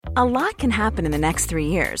A lot can happen in the next 3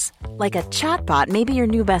 years. Like a chatbot may be your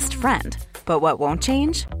new best friend. But what won't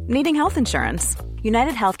change? Needing health insurance.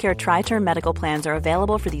 United Healthcare Tri-Term Medical Plans are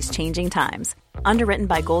available for these changing times. Underwritten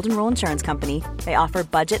by Golden Rule Insurance Company, they offer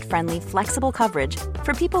budget-friendly, flexible coverage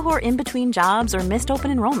for people who are in between jobs or missed open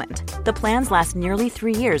enrollment. The plans last nearly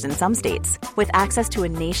 3 years in some states, with access to a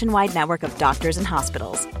nationwide network of doctors and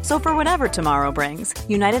hospitals. So for whatever tomorrow brings,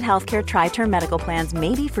 United Healthcare Tri-Term Medical Plans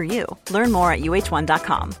may be for you. Learn more at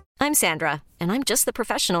uh1.com. I'm Sandra, and I'm just the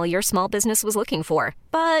professional your small business was looking for.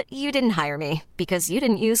 But you didn't hire me because you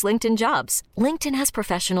didn't use LinkedIn Jobs. LinkedIn has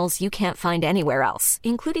professionals you can't find anywhere else,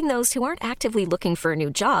 including those who aren't actively looking for a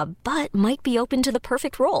new job, but might be open to the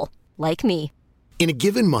perfect role, like me. In a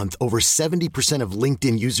given month, over 70% of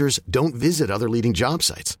LinkedIn users don't visit other leading job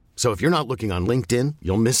sites. So if you're not looking on LinkedIn,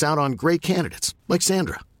 you'll miss out on great candidates like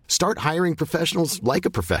Sandra. Start hiring professionals like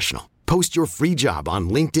a professional. Post your free job on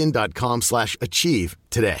linkedin.com/achieve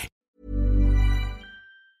today.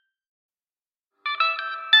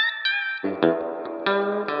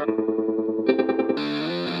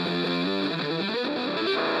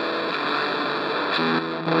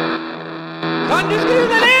 Kan du skru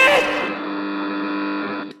deg litt?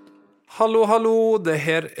 Hallo, hallo, det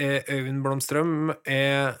her Øyvind Blomstrøm.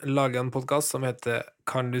 Jeg lager en podcast som heter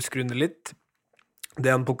Kan du skru deg litt? Det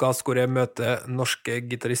en podcast hvor jeg møter norske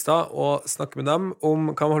gitarister og snakker med dem om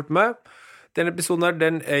hva de holder på med. Denne episoden her,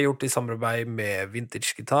 den gjort i samarbeid med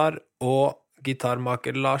Vintage Gitar og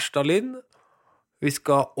gitarmaker Lars Dahlin. Vi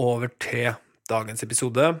skal over til dagens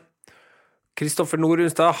episode. Kristoffer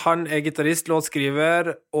Nord-Unstad, han gitarist,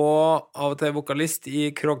 låtskriver og av og til vokalist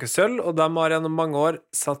i Kråkesølv, og de har gjennom mange år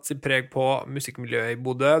satt sitt preg på musikkmiljøet i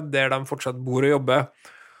Bodø, der de fortsatt bor og jobber.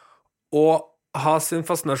 Og har sin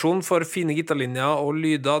fascinasjon for fine gitarlinjer og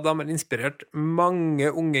lyder. De har inspirert mange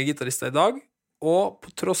unge gitarister i dag, og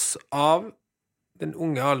på tross av den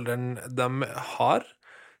unge alderen de har,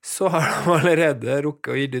 så har de allerede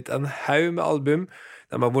rukket å gi ut en haug med album.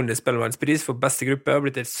 De har vunnet Spellemannspris for beste gruppe og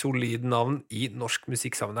blitt et solid navn i norsk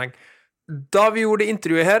musikksammenheng. Da vi gjorde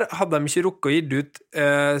intervjuet her, hadde de ikke rukket å gi ut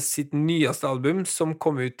sitt nyeste album, som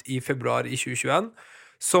kom ut i februar i 2021,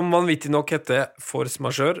 som vanvittig nok heter Force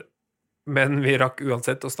Majeure. Men vi rakk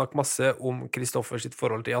uansett å snakke masse om Kristoffer sitt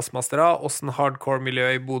forhold til jazzmastere, hvordan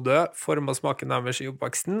hardcore-miljøet i Bodø formet smaken deres i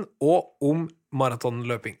oppveksten, og om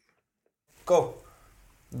maratonløping. Go!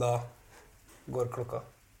 Da går klokka.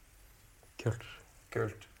 Kult.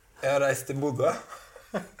 Jeg har reist til Bodø.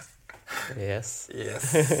 Yes.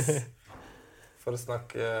 For å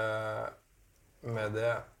snakke med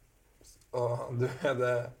det. Og du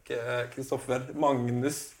det Kristoffer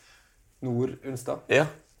Magnus Nord-Unstad. Ja.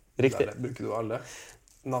 Riktig. Bruker du alle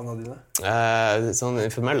navnene dine? Sånn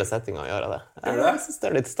i formelle settinger gjør jeg det. Jeg synes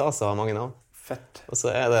det litt stas å ha mange navn. Fett. Og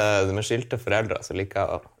så det med skilte foreldre, så liker jeg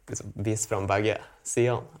å liksom vise frem begge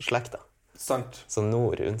sidene, slekta. Sant. Så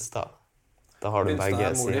Nord-Unstad, da har du Unstad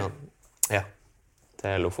begge sidene. Ja,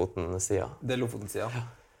 det Lofoten-sida. Det Lofoten-sida. Ja.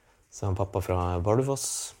 Så han pappa fra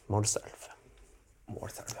Bardufoss, Målselv.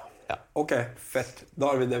 Målselv, ja. Ja. Ok, fett.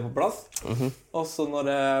 Da har vi det på plass. Og så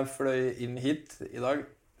når jeg fløy inn hit i dag,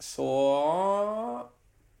 så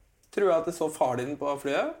tror jeg at jeg så far din på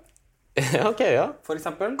flyet. Ok, ja. For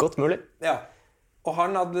eksempel. Godt mulig. Ja. Og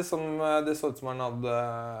han hadde liksom, det så ut som han hadde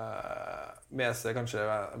med seg kanskje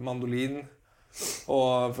mandolin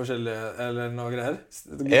og forskjellige, eller noe greier.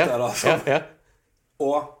 Gitar og sånn. Ja.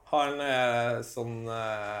 Og han sånn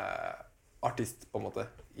artist på en måte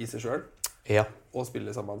i seg selv. Ja. Og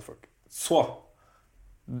spiller sammen med folk. Så,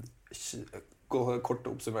 kort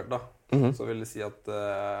oppsummert da, så vil jeg si at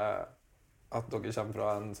dere kommer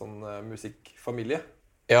fra en sånn musikkfamilie.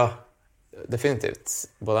 Ja, definitivt.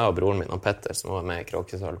 Både jeg og broren min og Petter, som var med i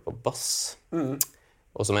Kråkesølv på bass,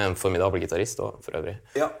 og som en formidabel gitarist også, for øvrig.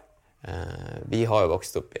 Ja. Vi har jo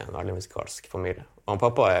vokst opp i en veldig musikalsk familie. Og han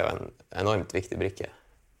pappa jo en enormt viktig brikke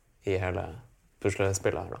i hele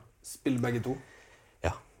puslespillet her da. Spiller begge to?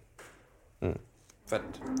 Ja.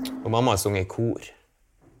 Fett. Og mamma har sunget i kor.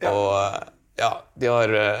 Ja. Og ja, de har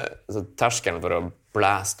altså, terskelen for å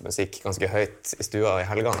blæste musikk ganske høyt i stua i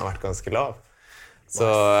helgene har vært ganske lav. Så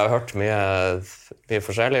jeg har hørt mye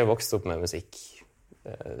forskjellig, vokst opp med musikk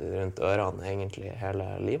rundt ørene egentlig hele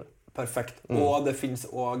livet. Perfekt. Og det finnes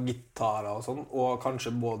også gitarer og sånn, og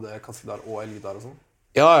kanskje både kassegitar og elgitar og sånn?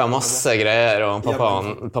 Ja, masse greier, og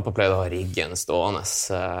pappa pleide å ha riggen stående.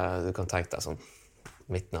 Du kan tenke deg sånn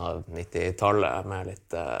midten av 90-tallet med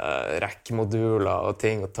litt rekkmoduler og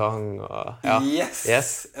ting og tang. Og, ja. Yes!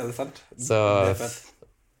 Er det sant? Så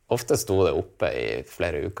ofte sto det oppe i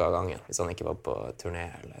flere uker av gangen, hvis han ikke var på turné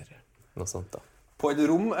eller noe sånt da. På et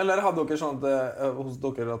rom, eller hadde dere sånn at hos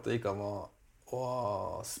dere at det gikk an å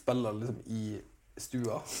å spille liksom i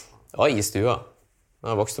stua? Ja, i stua. Jeg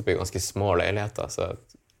har vokst opp i ganske små leiligheter, så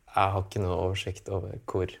jeg har ikke noe oversikt over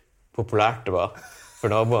hvor populært det var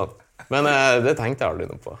for naboene. Men det tenkte jeg aldri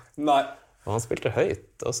noe på. Nei. Og han spilte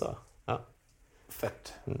høyt også. Ja.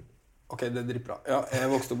 Fett. Ok, det er dritbra. Ja, jeg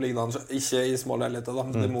vokste opp liggende, ikke i små leiligheter da,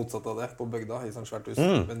 det motsatte av det, på bygda, i sånn svært hus.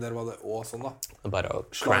 Men der var det også sånn da. Det er bare å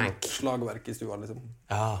crank. Slagverk i stua, liksom.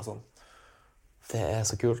 Ja, Og sånn. det er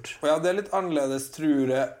så kult. Og ja, det er litt annerledes,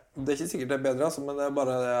 tror jeg. Det er ikke sikkert det er bedre, altså, men det er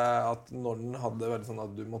bare det at når den hadde veldig sånn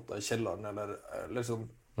at du måtte i kjelleren, eller sånn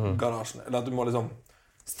garasjen, eller at du må liksom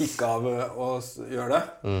stikke av og gjøre det.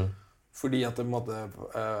 Fordi at det måtte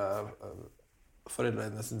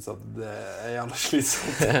foreldrene synes at det er jævla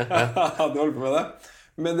slitsomt at du holder på med det.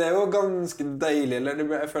 Men det er jo ganske deilig, eller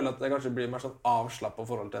jeg føler at det kanskje blir mer sånn avslappet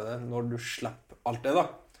forhold til det når du slipper alt det da.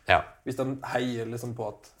 Ja. Hvis de heier liksom på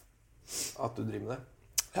at du driver med det.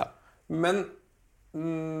 Ja. Men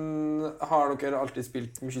har dere alltid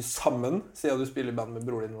spilt mye sammen, siden du spiller i band med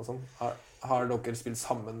bror din og sånn? Har dere spilt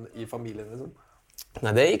sammen i familien liksom?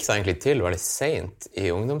 Nei, det gikk så egentlig til veldig sent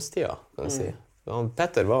i ungdomstida, kan jeg si.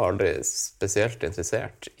 Petter var aldri spesielt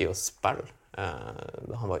interessert i å spille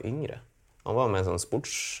da han var yngre. Han var med en sånn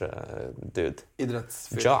sportsdude.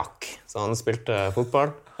 Idrettsfyr. Jock. Så han spilte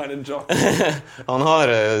fotball. Han er jock. Han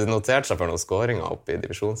har notert seg for noen skåringer oppe i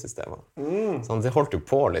divisjonssystemet. Så han holdt jo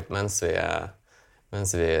på litt mens vi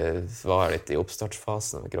var litt i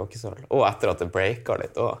oppstartsfasen med Kråkesølv. Og etter at det breaket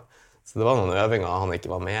litt også. Så det var noen øvinger han ikke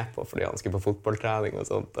var med på fordi han skulle på fotballtrening og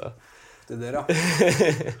sånt. Det der, ja.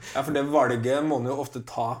 Ja, for det valget må han jo ofte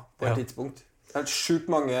ta på et tidspunkt. Det er sjukt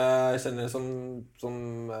mange jeg kjenner som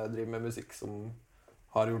driver med musikk som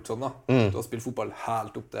har gjort sånn da. Du har spilt fotball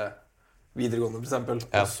helt opp til videregående for eksempel,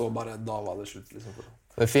 og så bare da var det slutt liksom.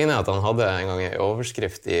 Det fine er at han hadde en gang en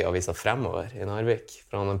overskrift i avisa Fremover i Narvik,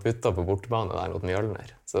 for han puttet på bortebane der mot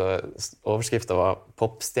Mjølner. Så overskriften var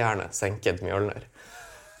 «Popstjerne senket Mjølner».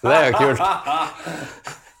 Så det er jo kult.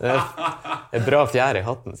 Det er bra fjær i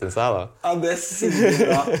hatten, synes jeg da. Ja, det er sikkert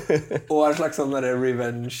bra. Og en slags sånn der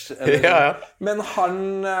revenge. Eller... Ja. Men han...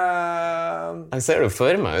 Jeg ser jo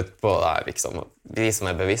for meg ut på det, liksom, de som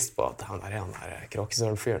er bevisst på at han der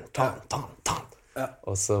Kråkesølv-fyren, ta han. Ja.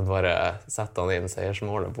 Og så bare setter han inn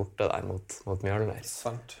seiersmålet borte der mot Mjølner.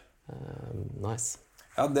 Sant. Nice.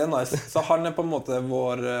 Ja, det er nice. Så han er på en måte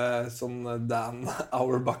vår sånn Dan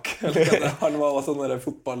Auerbach. Han var også sånn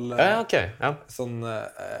fotball... Ja, ok. Ja. Sånn,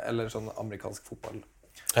 eller sånn amerikansk fotball.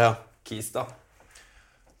 Ja. Keys, da.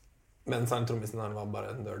 Mens han trommisen han var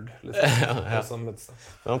bare en nerd. Liksom. Ja. Sånn,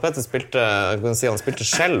 Men Petter spilte, han spilte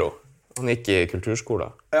cello. Han gikk i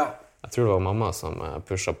kulturskolen. Ja. Jeg tror det var mamma som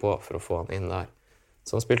pushet på for å få han inn der.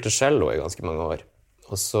 Så han spilte cello i ganske mange år.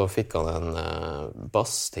 Og så fikk han en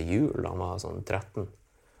bass til jul da han var sånn 13.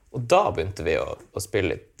 Og da begynte vi å spille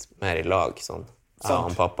litt mer i lag, sånn. Jeg,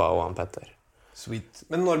 han pappa og han Petter. Sweet.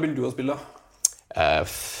 Men når begynte du å spille?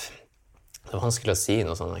 Det var vanskelig å si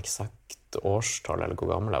noe sånn eksakt årstall eller hvor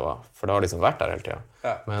gammel jeg var, for det har liksom vært der hele tiden.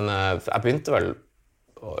 Ja. Men jeg begynte vel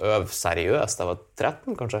å øve seriøst da jeg var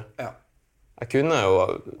 13, kanskje. Ja. Jeg kunne jo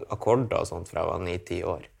akkorder og sånt fra jeg var 9-10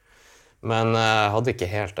 år. Men jeg hadde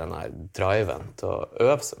ikke helt den der driven til å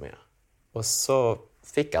øve så mye. Og så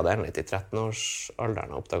fikk jeg den litt i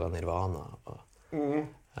 13-årsalderen og oppdaget Nirvana og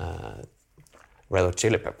Red Hot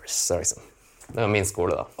Chili Peppers. Så liksom. Det var min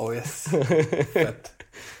skole da. Oh yes, fett.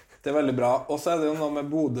 Det er veldig bra. Og så er det jo noe med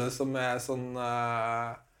Bodø som er sånn...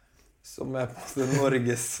 som er på det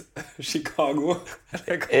Norges Chicago.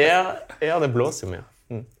 Ja, det blåser jo mye.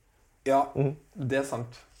 Ja, det er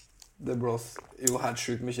sant. Det blåser jo helt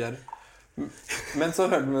sjukt mye her. Men så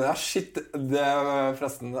hørte vi det, shit, det er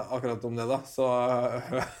forresten akkurat om det da, så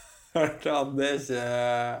hørte jeg at det er ikke,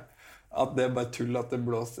 at det er bare tull at det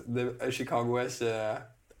blåser, Chicago er ikke,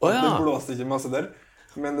 det blåser ikke masse der,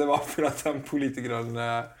 men det var for at de politikerne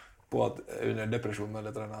på at under depresjonen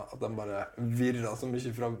eller et eller annet, at de bare virret så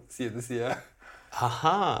mye fra side til side.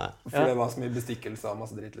 Haha! For det var så mye bestikkelse av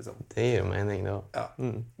masse dritt, liksom. Det gir jo mening, det også.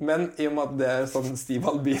 Ja. Men i og med at det er sånn Steve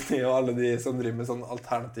Albini og alle de som driver med sånn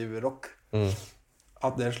alternativ rock,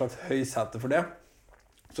 at det er en slags høysete for det,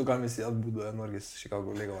 så kan vi si at Bodø er Norges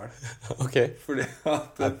Chicago likevel. Ok. Fordi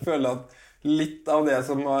at jeg føler at litt av det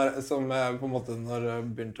som er på en måte når jeg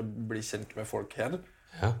begynte å bli kjent med folk her,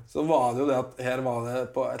 så var det jo det at her var det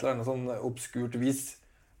på et eller annet sånn obskurt vis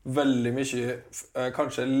veldig mye,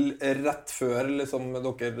 kanskje rett før liksom,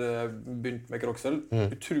 dere begynte med Kråkesølv,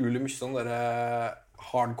 utrolig mye sånn der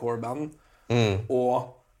hardcore band,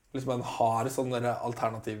 og liksom en hard sånn der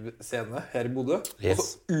alternativ scene her i Bodø. Yes. Og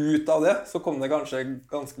så ut av det så kom det kanskje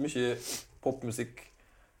ganske mye popmusikk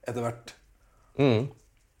etter hvert.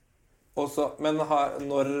 Men har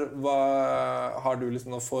du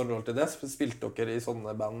liksom noe forhold til det? Spilte dere i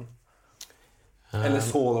sånne band? Eller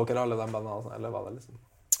så dere alle de bandene? Eller var det liksom?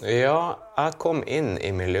 Ja, jeg kom inn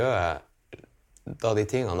i miljøet da de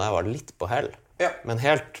tingene der var litt på hell. Ja. Men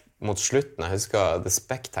helt mot slutten, jeg husker The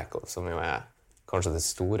Spectacle, som jo kanskje det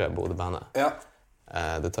store Bodø-bandet. Ja.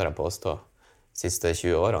 Det tar jeg påstå. Siste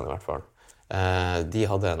 20 årene i hvert fall. De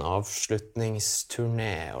hadde en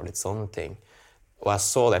avslutningsturné og litt sånne ting. Og jeg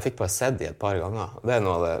så det, jeg fikk bare sett de et par ganger. Det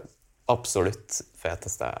noe av det absolutt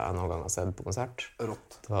feteste jeg noen gang har sett på konsert. Rått.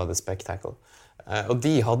 Det var The Spectacle. Og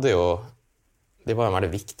de var en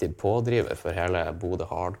veldig viktig pådriver for hele Bodø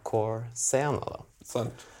hardcore-scenen da.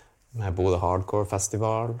 Sant. Med Bodø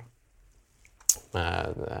hardcore-festival, med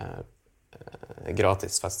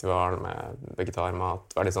gratis festival, med vegetarmat,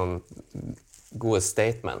 veldig sånn gode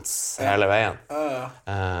statements hele veien.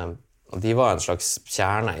 Og de var en slags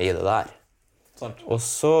kjerne i det der. Sant. Og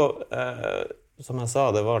så, som jeg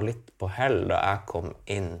sa, det var litt på hell da jeg kom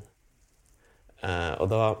inn. Og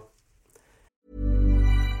da...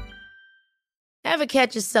 Ever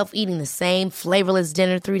catch yourself eating the same flavorless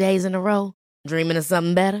dinner 3 days in a row? Dreaming of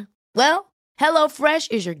something better? Well,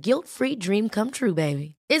 HelloFresh is your guilt-free dream come true,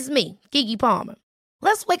 baby. It's me, Keke Palmer.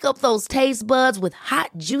 Let's wake up those taste buds with hot,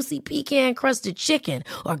 juicy pecan-crusted chicken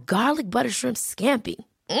or garlic butter shrimp scampi.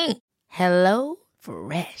 Hello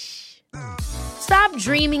Fresh. Stop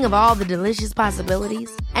dreaming of all the delicious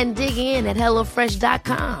possibilities and dig in at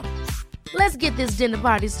HelloFresh.com. Let's get this dinner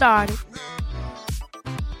party started.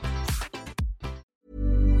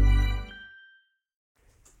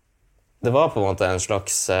 Det var på en måte en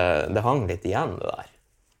slags... Det hang litt igjen det der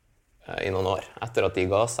i noen år, etter at de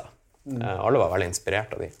ga seg. Alle var veldig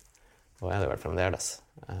inspirert av de, og det vel fremdeles.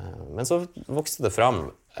 Men så vokste det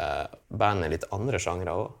fram band i litt andre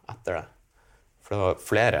sjangre også, etter det. For det var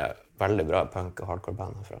flere veldig bra punk- og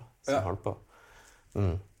hardcore-band herfra som holdt på.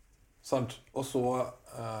 Sant.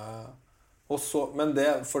 Og så, men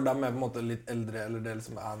det for dem på en måte litt eldre, eller det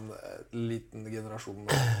liksom en liten generasjon,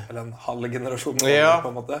 eller en halv generasjon på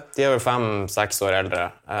en måte. De vel 5-6 år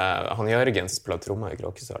eldre. Han Jørgen som spiller trommer i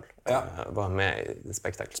Kråkesølv, var med i The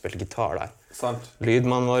Spectacle, spilte gitar der. Sant.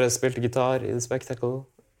 Lydmannen vår spilte gitar i The Spectacle.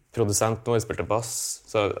 Produsenten vår spilte bass.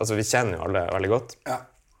 Så altså, vi kjenner jo alle veldig godt. Ja.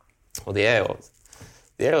 Og de jo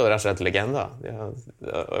rett og slett legender.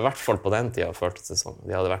 I hvert fall på den tiden føltes det sånn.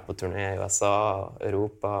 De hadde vært på turné i USA,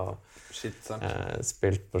 Europa, Shit, sant.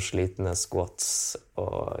 Spilt på slitne squats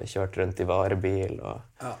og kjørt rundt i varebil. Og,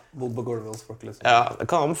 bodd på gulvet hos folk, liksom. Ja, jeg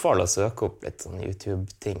kan anbefale å søke opp litt sånn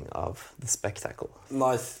YouTube-ting av The Spectacle.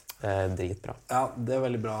 Nice. Det dritbra. Ja, det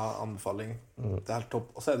veldig bra anbefaling. Det helt topp.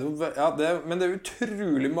 Og så det jo, men det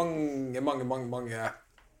utrolig mange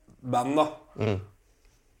band da.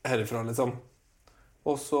 Herifra, liksom.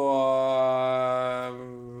 Og så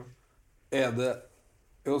det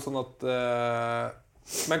jo sånn at...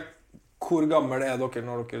 Men hvor gammel dere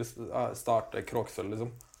når dere starter Kråkesølv,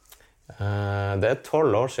 liksom? Det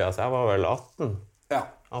 12 år siden, så jeg var vel 18. Ja.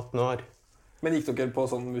 18 år. Men gikk dere på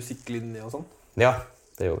sånn musikklinje og sånn? Ja,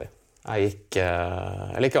 det gjorde vi.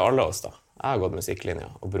 Eller ikke alle oss da. Jeg har gått musikklinja,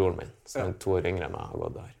 og broren min, som 2 år yngre enn meg, har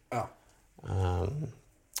gått der. Ja.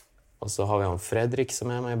 Og så har vi han Fredrik som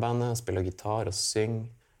med i bandet, spiller gitar og synger.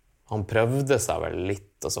 Han prøvde seg vel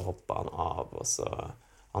litt, og så hoppet han av, og så...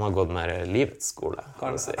 Han har gått mer livets skole,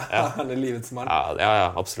 kan man si. Ja. Han livets mann.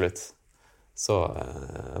 Ja, absolutt. Så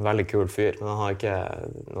en veldig kul fyr, men han har ikke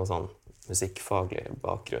noe sånn musikkfaglig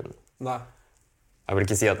bakgrunn. Nei. Jeg vil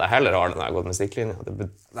ikke si at jeg heller har den når jeg har gått musikklinja.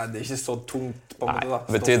 Nei, det ikke så tungt på en måte da.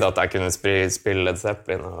 Det betydde at jeg kunne spille Led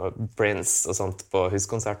Zeppelin og Prince og sånt på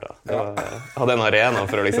huskonserter. Jeg hadde en arena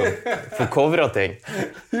for å liksom få covret ting.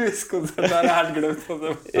 Huskonserter, jeg helt glemt.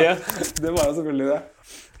 Det var jo selvfølgelig det.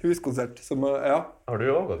 Huskonsert, som, Har du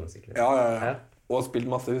også gått musikklinja? Ja. Og spilt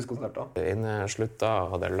masse huskonserter. Inneslutta,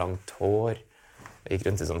 hadde langt hår. Gikk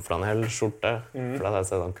rundt i sånn flanellskjorte, for det hadde jeg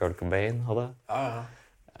sett han Kurt Cobain hadde.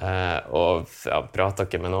 Og pratet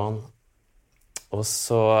ikke med noen. Og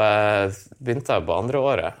så begynte jeg på andre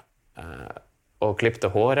året og klippte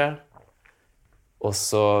håret. Og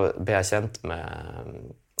så ble jeg kjent med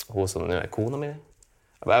hun som nå kona mi.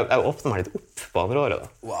 Jeg åpnet meg litt opp på andre året da.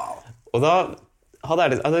 Wow. Og da hadde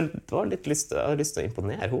jeg lyst til å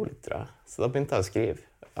imponere henne litt, tror jeg. Så da begynte jeg å skrive.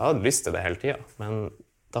 Jeg hadde lyst til det hele tiden, men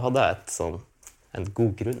da hadde jeg en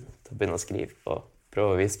god grunn til å begynne å skrive og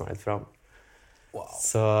prøve å vise meg litt frem. Wow.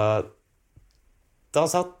 Så da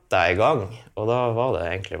satt jeg i gang, og da var det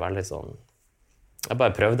egentlig veldig sånn... Jeg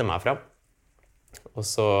bare prøvde meg frem. Og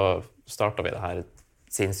så startet vi det her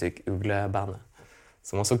sinnssyk uglebandet,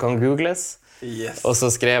 som også kan googles. Yes. Og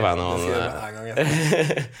så skrev jeg noen...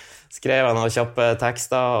 skrev jeg noen kjappe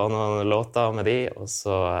tekster og noen låter med de, og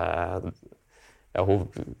så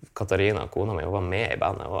Katarina, kona mi, hun var med i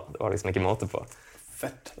bandet, og det var liksom ikke måte på.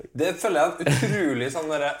 Fett. Det føler jeg en utrolig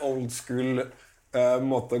sånn der old school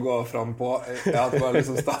måte å gå fram på. At du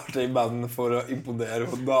liksom starter i band for å imponere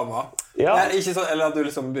på dama. Ja. Ikke sånn, eller at du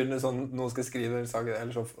liksom begynner sånn, noen skal skrive en sang,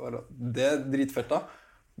 eller så. Det dritfett da.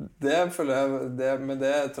 Det føler jeg, men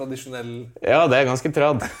det tradisjonell... Ja, det ganske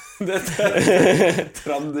tradd. Det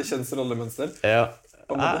tradd kjønnsrollemønster. Ja.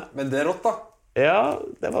 Men det rått da. Ja,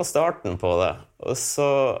 det var starten på det. Og så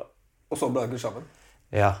ble dere sammen.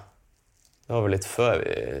 Ja. Det var vel litt før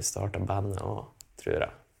vi startet bandet også, tror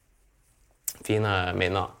jeg. Fine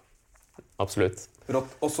minner. Absolutt.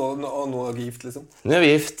 Rått. Og nå er dere gift, liksom? Nå er vi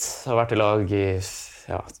gift. Har vært i lag i,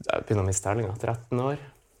 jeg begynner å miste tellinga, 13 år.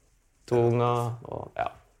 2 unger, og ja.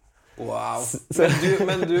 Wow.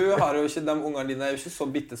 Men du har jo ikke, de ungene dine er jo ikke så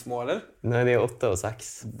bittesmå, eller? Nei, de er 8 og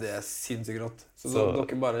 6. Det er sinnssykt rått. Så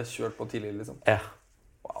dere bare kjørt på tidlig, liksom? Ja.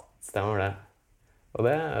 Wow. Stemmer det. Og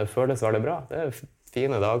det føles veldig bra. Det er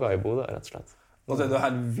fine dager i Bodø, rett og slett. Nå er du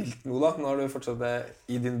helt vilt nå da, når du fortsatt er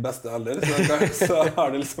i din beste alder, så har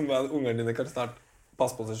du liksom at ungene dine kan snart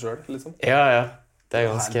passe på seg selv, liksom. Ja. Det er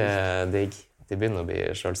ganske digg. De begynner å bli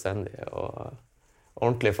selvstendige og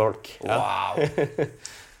ordentlige folk. Ja. Wow.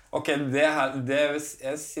 Ok, det er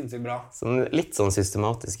sinnssykt bra. Så litt sånn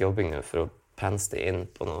systematisk jobbing nå for å pense det inn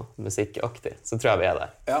på noe musikkaktig. Så tror jeg vi er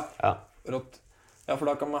der. Ja. Rått. Ja, for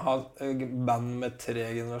da kan man ha band med 3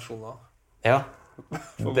 generasjoner. Ja.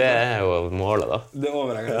 Det er jo målet, da. Det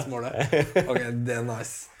overhenger målet. Ok, det er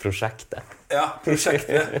nice. Prosjektet. Ja,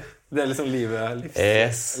 prosjektet. Det er liksom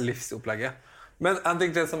livsopplegget. Men en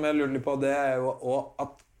ting til som jeg lurer litt på, det er jo også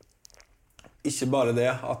at ikke bare det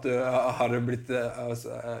at du har blitt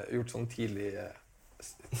gjort sånn tidlig,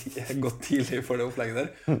 gått tidlig for det opplegget der.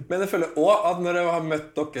 Men jeg føler også at når jeg har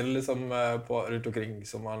møtt dere liksom, på rundt omkring,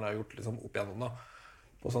 som man har gjort liksom, opp igjennom da,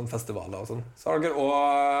 på sånne festivaler og sånn, så har dere også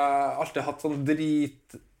alltid hatt sånn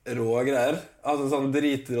dritrå greier. Altså sånn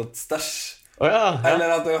dritrått stæsj. Ja.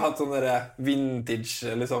 Eller at du har hatt sånne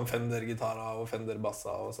vintage liksom Fender-gitarer og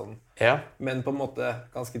Fender-basser og sånn. Ja. Men på en måte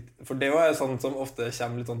ganske... For det er jo sånn som ofte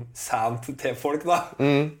kommer litt sånn sent til folk, da.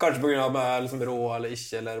 Kanskje på grunn av at man er liksom rå eller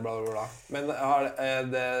ikke, eller bla bla bla. Men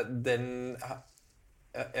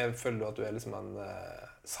jeg føler jo at du er liksom en...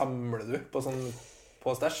 Samler du på sånn...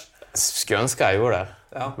 På stæsj? Skulle ønske jeg gjorde det.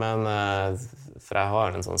 Ja. Men for jeg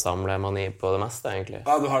har en sånn samlemani på det meste, egentlig.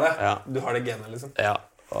 Ja, du har det? Ja. Du har det genet, liksom? Ja.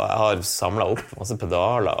 Og jeg har samlet opp masse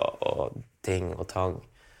pedaler og ting og tang.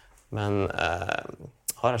 Men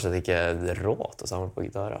har jeg slett ikke råd til å samle på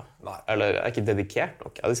gitarer. Nei. Eller jeg er ikke dedikert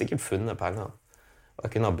nok. Jeg hadde sikkert funnet pengene. Og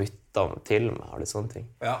jeg kunne ha byttet til meg og litt sånne ting.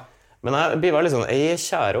 Ja. Men jeg blir veldig sånn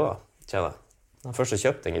eiekjær også, kjenner jeg. Når jeg først har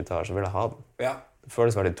kjøpt en gitar, så vil jeg ha den. Ja. Det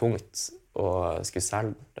føles veldig tungt å skulle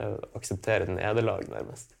selge den. Det er å akseptere den nederlag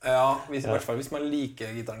nærmest. Ja, i hvert fall hvis man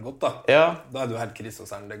liker gitaren godt, da. Ja. Da er du helt krise og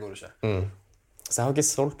særlig, det går ikke. Så jeg har ikke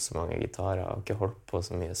solgt så mange gitarer, jeg har ikke holdt på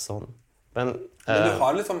så mye sånn. Men du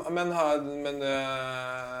har liksom,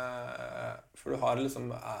 for du har liksom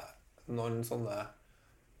noen sånne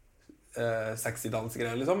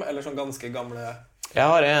 60-tallsgreier, liksom, eller sånn ganske gamle... Jeg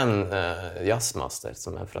har en jazzmaster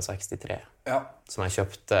som er fra 63, som jeg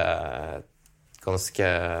kjøpte ganske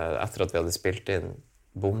etter at vi hadde spilt inn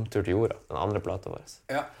Bomtur til jorda, den andre plata vår.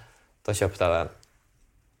 Ja. Da kjøpte jeg den.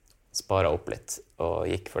 Sparet opp litt og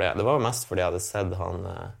gikk for det. Det var jo mest fordi jeg hadde sett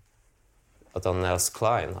at Nels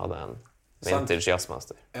Klein hadde en vintage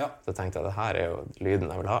jazzmaster. Ja. Så tenkte jeg, det her er jo lyden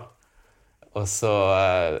jeg vil ha. Og så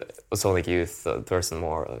og Sonic Youth, Thurston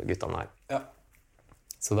Moore og guttene her. Ja.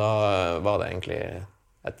 Så da var det egentlig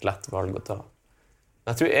et lett valg å ta.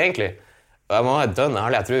 Men jeg tror egentlig, og jeg må være dønn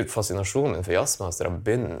ærlig, jeg tror fascinasjonen min for jazzmaster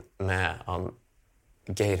begynner med han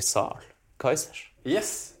Geir Zahl, Kaizers.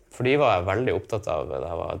 Yes! For de var jeg veldig opptatt av da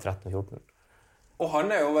jeg var 13-14. Og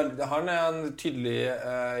han er en tydelig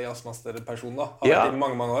jazzmaster-person da. Har vært i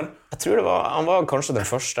mange, mange år. Jeg tror han var kanskje den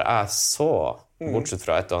første jeg så, bortsett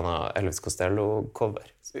fra et eller annet Elvis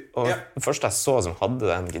Costello-cover. Og den første jeg så som hadde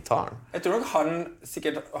den gitaren. Jeg tror nok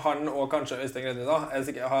han og kanskje Øystein Grønli da,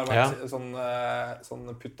 har vært sånn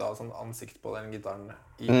puttet sånn ansikt på den gitaren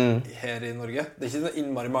her i Norge. Det er ikke så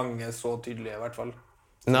innmari mange så tydelige i hvert fall.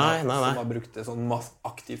 Nei. Som har brukt det sånn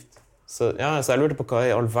aktivt. Så jeg lurte på hva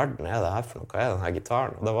i all verden er det her for noe? Hva er denne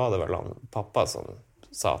gitaren? Og da var det vel han pappa som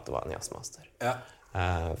sa at det var en jazzmaster. Ja.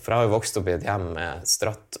 For jeg har jo vokst opp i et hjem med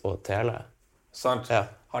Strat og Tele. Sant. Ja.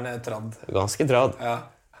 Han er tradd. Ganske tradd. Ja.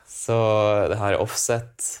 Så det her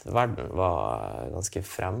offset-verden var ganske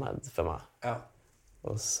fremmed for meg. Ja.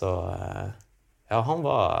 Og så... Ja, han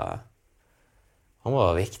var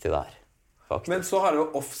viktig der. faktisk. Men så har jo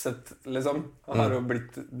offset, liksom. Har jo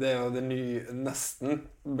blitt, det er jo det nye, nesten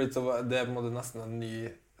blitt så, det er på en måte nesten en ny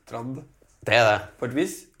trend. Det er det. På et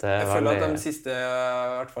vis. Jeg føler at de siste,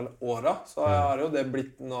 i hvert fall årene, så har jo det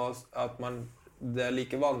blitt noe at det er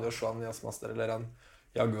like vanlig å se en Jazzmaster eller en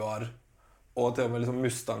Jaguar, og til og med liksom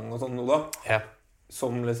Mustang og sånn nå da,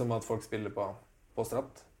 som liksom at folk spiller på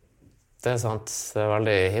Strat. Det er sant. Det er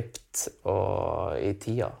veldig hipt og i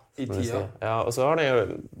tida. I tida. Ja, og så har de jo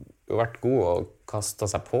vært gode å kaste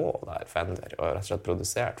seg på der Fender, og rett og slett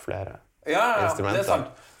produsert flere instrumenter. Det er sant.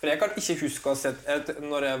 For jeg kan ikke huske å ha sett,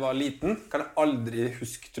 når jeg var liten, kan jeg aldri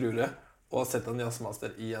huske, tror jeg, å ha sett en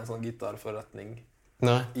Jazzmaster i en sånn gitarforretning.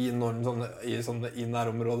 Nei. I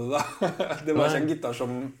nærområdet da. Det var ikke en gitar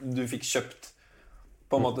som du fikk kjøpt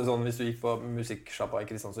på en måte sånn hvis du gikk på musikksjappa i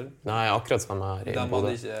Kristiansund. Nei, akkurat samme her i Bodø.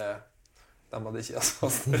 De hadde ikke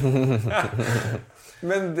Jazzmaster.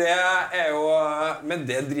 Men det er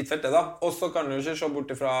dritfett det da. Og så kan du ikke se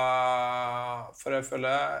bort ifra, for jeg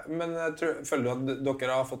føler, men føler du at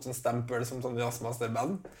dere har fått sånn stempel som sånn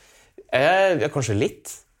Jazzmaster-band? Ja, kanskje litt.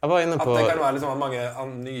 Jeg var inne på... At det kan være liksom at mange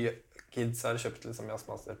nye kids har kjøpt liksom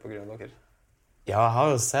Jazzmaster på grunn av dere? Ja, jeg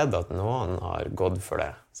har jo sett at noen har gått for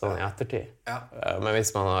det, sånn i ettertid. Ja. Men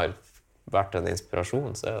hvis man har vært en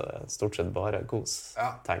inspirasjon, så er det stort sett bare kos,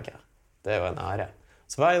 tenker jeg. Det er jo en ære.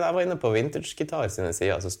 Så jeg var inne på Vintage Guitar sine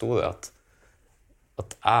sider, så sto det at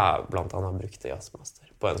jeg blant annet brukte Jazzmaster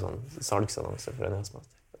på en sånn salgsannonse for en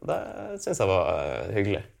Jazzmaster. Det synes jeg var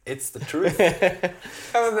hyggelig. It's the truth.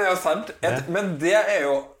 Ja, men det er jo sant. Men det er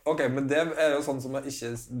jo, men det er jo sånn som jeg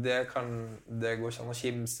ikke, det går ikke an å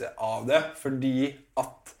kimse av det, fordi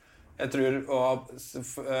at jeg tror,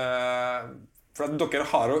 for at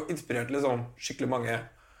dere har jo inspirert liksom skikkelig mange,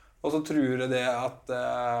 og så tror jeg det at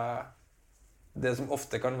det som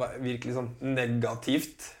ofte kan virke liksom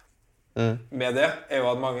negativt med det, er jo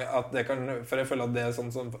at det kan, for jeg føler at det er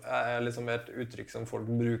sånn som er liksom et uttrykk som folk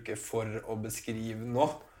bruker for å beskrive noe.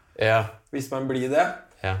 Ja. Hvis man blir det.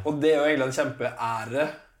 Ja. Og det er jo egentlig en kjempeære.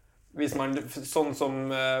 Hvis man, sånn som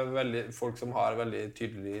folk som har veldig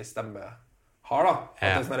tydelig stemme har da. At det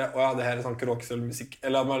er sånn her, det her er sånn kråkesølvmusikk.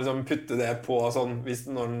 Eller at man liksom putter det på sånn, hvis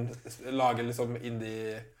noen lager liksom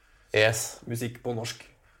indie-musikk på norsk.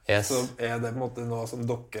 Så er det på en måte noe som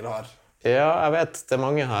dere har. Ja, jeg vet. Det er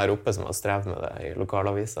mange her oppe som har strevet med det i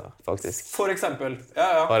lokalaviser, faktisk. For eksempel,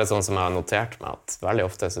 ja. Bare sånn som jeg har notert meg, at veldig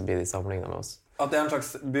ofte så blir de sammenlignet med oss. At det er en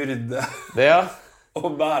slags byrde å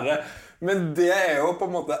bære. Men det er jo på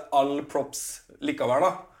en måte all props likevel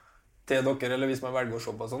da, til dere, eller hvis man velger å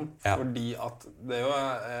se på sånn. Ja. Fordi at det er jo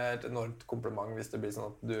et enormt kompliment hvis det blir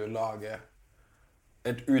sånn at du lager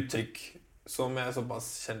et uttrykk som er såpass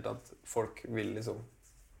kjent at folk vil liksom...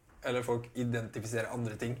 Eller folk identifiserer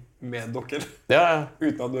andre ting med dere. Ja.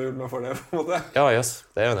 Uten at du har gjort noe for det, på en måte. Ja, jøss.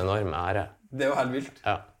 Det er jo en enorm ære. Det er jo helt vilt.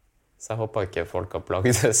 Ja. Så jeg håper ikke folk har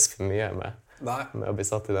plagdes for mye med å bli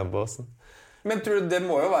satt i den båsen. Men tror du det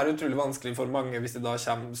må jo være utrolig vanskelig for mange hvis det da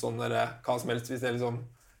kommer sånn eller hva som helst, hvis det er liksom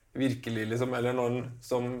virkelig liksom, eller noen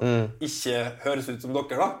som ikke høres ut som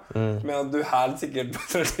dere da, men at du helt sikkert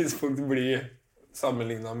på et tidspunkt blir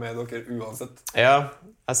sammenlignet med dere uansett. Ja,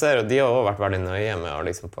 jeg ser jo, de har også vært veldig nøye med å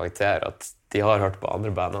liksom poengtere at de har hørt på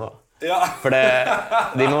andre band også. Ja. For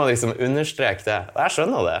de må liksom understreke det. Og jeg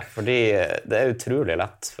skjønner det, fordi det er utrolig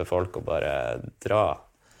lett for folk å bare dra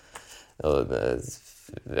og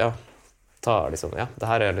ta liksom,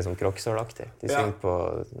 det her er liksom kråkesølaktig. De synger på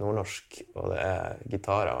nordnorsk, og det er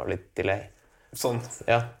gitarer og litt delay. Sånn,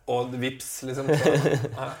 og vips liksom.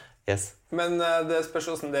 Så, Yes. Men det spørs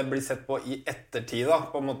hvordan det blir sett på i ettertid da,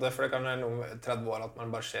 på en måte, for det kan være noen 30 år at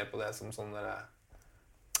man bare ser på det som sånn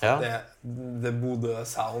det Bodø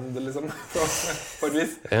sound liksom, på et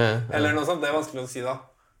vis. Eller noe sånt, det er vanskelig å si da.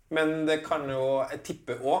 Men det kan jo, jeg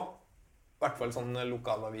tipper også, i hvert fall sånn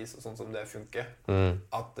lokalavis og sånn som det funker,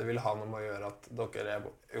 at det vil ha noe med å gjøre at dere er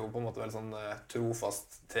jo på en måte veldig sånn trofast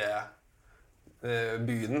til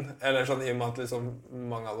byen, eller sånn i og med at liksom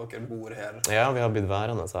mange av dere bor her. Ja, vi har blitt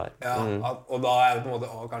værende her. Ja, og da er det på en måte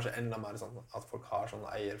kanskje enda mer sånn at folk har sånne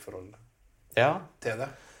eierforhold til det.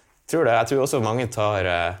 Tror det. Jeg tror også mange tar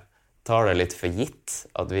det litt for gitt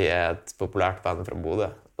at vi er et populært band fra Bodø,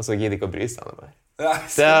 og så gidder ikke å bry seg noe mer. Ja,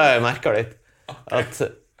 det har jeg merket litt. At,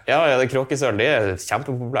 det Kråkesøl, de er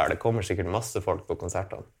kjempepopulære, det kommer sikkert masse folk på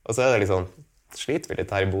konsertene. Og så er det liksom, sliter vi litt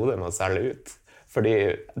her i Bodø med å selge ut. Fordi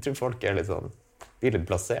jeg tror folk er litt sånn, blir litt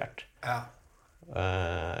plassert. Ja.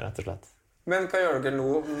 Rett og slett. Men hva gjør dere nå?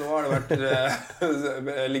 Nå har det vært...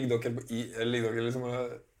 ligger dere liksom og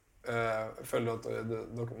føler at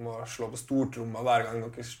dere må slå på stortromma hver gang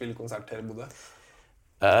dere spiller konsert her i Bodø?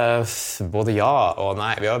 Både ja og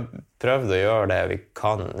nei. Vi har prøvd å gjøre det vi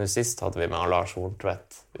kan. Nå sist hadde vi med Lars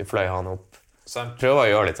Horntvedt. Vi fløy han opp. Prøver å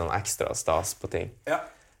gjøre litt sånn ekstra stas på ting. Ja.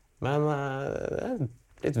 Men det er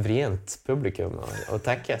litt vrient publikum å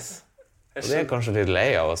tekkes. Og det er kanskje litt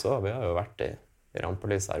lei av oss også. Vi har jo vært i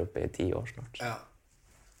rampelys her oppe i 10 år snart.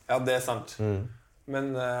 Ja, det er sant.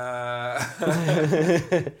 Men...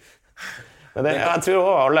 Men jeg tror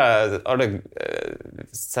også alle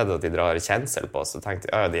sett at de drar kjensel på oss og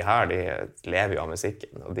tenkte, de her, de lever jo av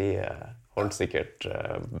musikken, og de holder sikkert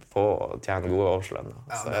på å tjene gode årslønner.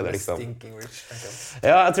 Ja, så er det liksom... stinking rich, tenker jeg.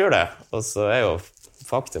 Ja, jeg tror det. Og så er jo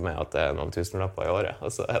faktum med at det er noen tusenlapper i året,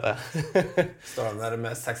 og så er det... Står han der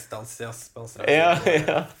med 60-dans jazz på en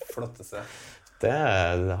Ja. Flotte seg. Det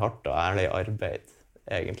er hardt og ærlig arbeid.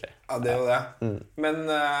 Egentlig. Ja, det er jo det. Men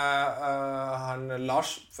han Lars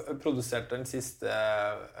produserte den siste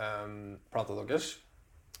plata deres.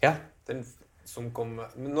 Ja. Den som kom...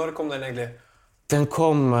 Men når kom den egentlig? Den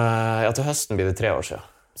kom... til høsten blir det 3 år siden.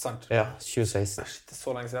 Sant? Ja, 2016. Shit, det er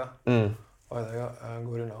så lenge siden. Oi, det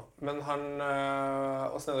går unna. Men han...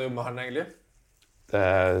 Hvordan er det å jobbe med han egentlig? Det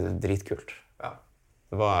er dritkult. Ja.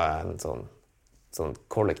 Det var en sånn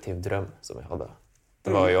kollektiv drøm som vi hadde.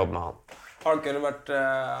 Det var å jobbe med han. Har dere vært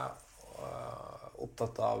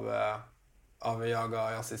opptatt av Jaga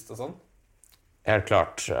jazzist og sånn? Helt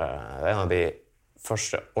klart. En av de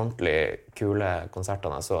første ordentlig kule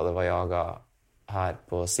konsertene jeg så, det var Jaga her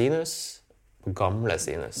på Sinus. På gamle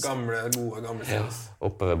Sinus. Gode, gamle Sinus. Ja,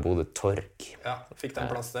 oppe ved Bodø Torg. Ja, fikk de en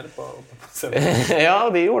plass der på scenen? Ja,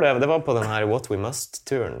 de gjorde det. Det var på den her What We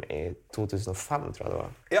Must-turen i 2005, tror jeg det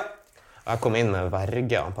var. Ja. Jeg kom inn med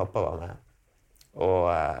verge, han pappa var med. Og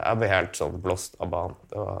jeg ble helt sånn blåst av banen.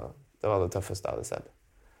 Det var det tøffeste jeg hadde sett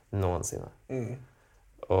noensinne.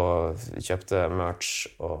 Og kjøpte merch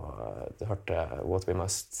og hørte What We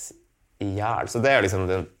Must i hjel. Så det er liksom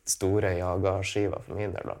den store Jaga-skiva for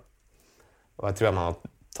min del da. Og jeg tror man har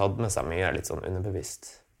tatt med seg mye litt sånn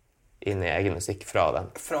underbevisst inn i egen musikk fra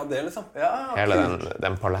den. Fra det liksom? Ja, hele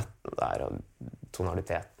den paletten der og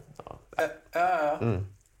tonaliteten. Og, ja.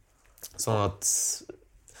 Sånn at...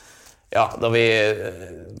 Ja, da vi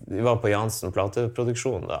var på Jansen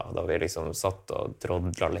plateproduksjon da vi liksom satt og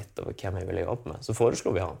trådla litt over hvem vi ville jobbe med, så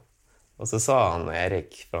foreslo vi han. Og så sa han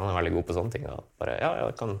Erik, for han er veldig god på sånne ting, da, bare,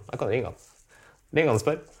 jeg kan ringe han. Ring han og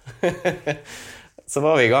spør. Så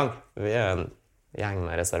var vi i gang. Vi er en gjeng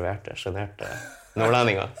med reserverte, generte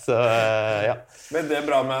nordlendinger, så ja. Men det er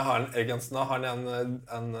bra med han Erik Jensen da, han er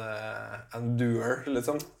en doer,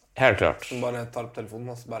 liksom. Helt klart. Som bare tar opp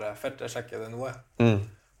telefonen og så bare, fett, jeg sjekker det nå,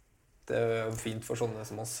 Det er jo fint for sånne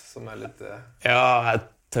som oss, som er litt... Ja, jeg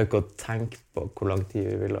tør ikke å tenke på hvor lang tid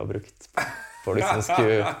vi ville ha brukt for liksom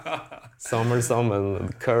skulle samle sammen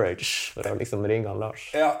courage for å liksom ringe han Lars.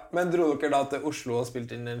 Ja, men dro dere da til Oslo og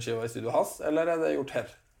spilte inn en skiva i Studio Hass, eller er det gjort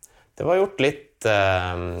her? Det var gjort litt...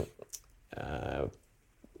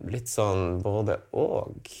 litt sånn både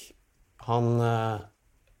og. Han...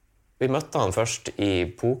 vi møtte han først i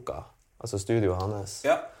Poka, altså studioet hans.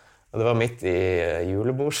 Ja. Og det var midt i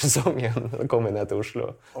julebordsesongen da kom vi ned til Oslo.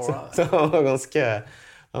 Så han var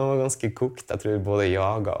ganske kokt. Jeg tror både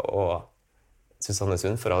Jaga og Susanne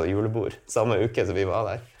Sundfør hadde julebord samme uke som vi var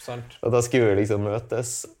der. Sant. Og da skulle vi liksom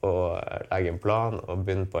møtes og legge en plan og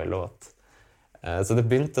begynne på en låt. Så det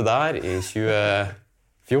begynte der i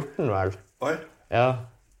 2014 vel. Oi. Ja,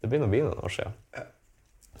 det begynner å bli noen år siden. Ja.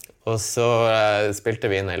 Og så spilte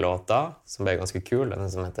vi inn en låt da, som ble ganske kul, den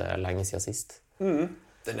som heter Lenge siden sist.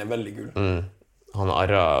 Den er veldig kul. Han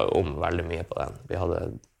arret om veldig mye på den.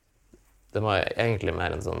 Det var egentlig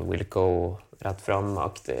mer en sånn Wilco rett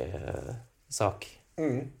frem-aktig sak.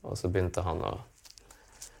 Og så begynte han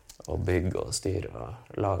å bygge og styre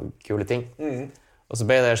og lage kule ting. Og så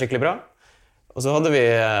ble det skikkelig bra. Og så hadde vi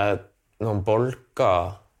noen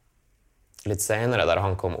bolker litt senere der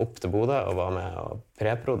han kom opp til Bodø og var med og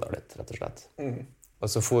preprodda litt, rett og slett. Og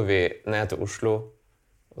så for vi ned til Oslo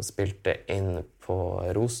og spilte inn på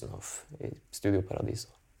Rosenhoff i Studio Paradiso.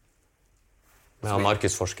 Med han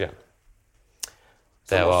Markus Forsgren.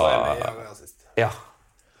 Det var... Ja.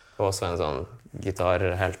 Det var også en sånn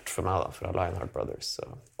gitarhelt for meg da, fra Lionheart Brothers. Så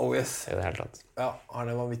oh yes. I det hele tatt. Ja, han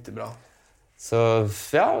var vanvittig bra. Så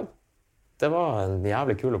ja, det var en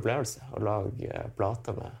jævlig kul opplevelse å lage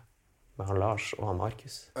plate med han Lars og han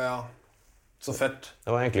Markus. Ja, så fett.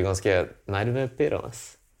 Det var egentlig ganske nervepirrende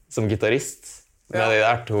som gitarist. Med de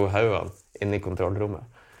der 2 haugene inne i kontrollrommet.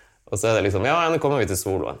 Og så er det liksom, ja, nå kommer vi til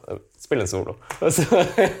soloen. Spill en solo. Og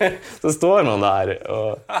så står man der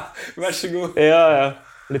og... Vær så god. Ja.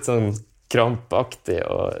 Litt sånn krampaktig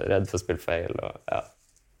og redd for å spille feil. Og, ja.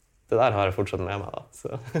 det der har jeg fortsatt med meg da.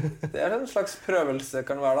 Så. Det en slags prøvelse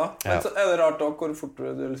kan være da. Men så det rart også hvor fort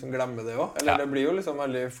du liksom glemmer det også. Eller det blir jo liksom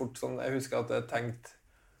veldig fort sånn, jeg husker at jeg tenkte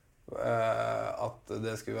at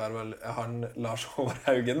det skulle være veldig... Han Lars Håvard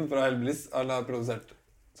Haugen fra Hellbillies, han har produsert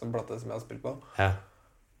som platte som jeg har spilt på. Ja,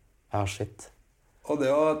 shit. Og det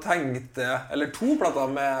å tenkte, eller 2 platter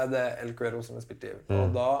med det El Cuero som jeg spilte i.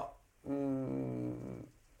 Og da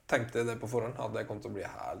tenkte jeg det på forhånd, at det kom til å bli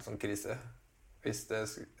helt sånn krise.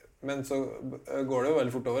 Men så går det jo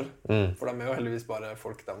veldig fort over, for de jo heldigvis bare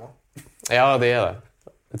folk dem også. Ja, det det.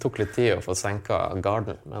 Det tok litt tid å få senket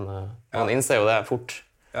garden, men man innser jo det fort.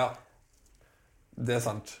 Ja, det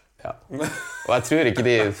sant. Ja. Og jeg tror ikke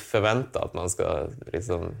de forventer at man skal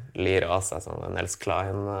liksom lire av seg sånn en Nels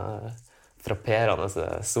Klein frapperende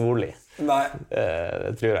soli. Nei.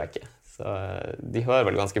 Det tror jeg ikke. Så de hører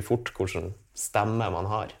vel ganske fort hvordan stemme man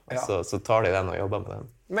har, og så tar de den og jobber med den.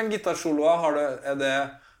 Men gitarsoloer,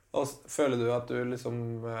 føler du at du liksom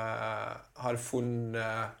har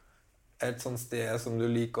funnet et sånt sted som du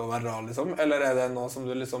liker å være, liksom? Eller det noe som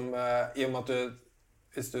du liksom, i og med at du,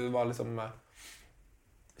 hvis du var liksom,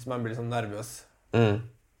 hvis man blir liksom nervøs,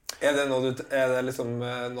 det liksom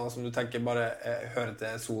noe som du tenker bare hører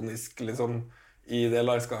til sonisk liksom, i det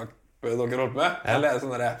landskapet dere holdt med? Eller det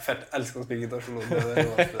sånn der, fett, elsker å spille gitarsolo?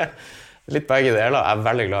 Litt begge deler. Jeg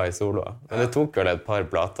veldig glad i soloer. Men det tok vel et par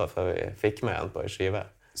plater før vi fikk med en på en skive.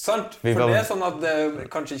 Sant, for det sånn at det,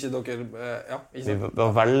 kanskje ikke dere... ikke vi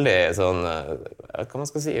var veldig sånn, hva man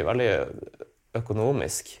skal si, veldig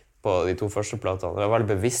økonomisk på de 2 første platene. Vi var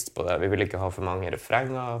veldig bevisst på det. Vi ville ikke ha for mange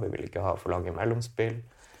refrenger, vi ville ikke ha for lange mellomspill.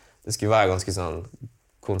 Det skulle være ganske sånn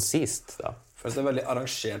konsist da. For det veldig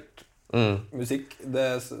arrangert musikk,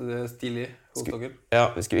 det stilig hos dere.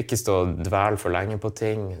 Ja, vi skulle ikke stå og dvele for lenge på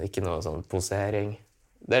ting, ikke noe sånn posering.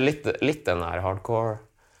 Det litt den her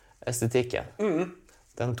hardcore-estetikken.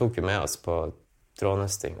 Den tok vi med oss på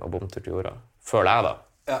trådnøsting og bomtur til jorda. Føler jeg da.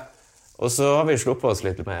 Ja. Og så har vi sluppet oss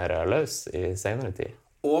litt mer løs i senere tid.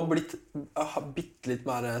 Og blitt litt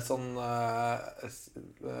mer sånn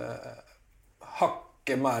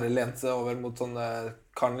hakke mer lent seg over mot sånn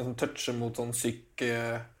kan liksom touche mot sånn syk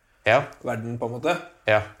verden på en måte.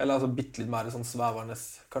 Eller altså litt mer sånn svevende,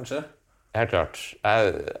 kanskje. Helt klart.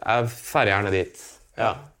 Jeg fer gjerne dit.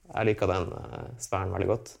 Ja, jeg liker den sfæren veldig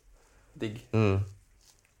godt. Digg.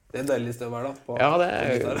 Det deilig sted å være da. Ja,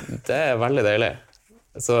 det veldig deilig.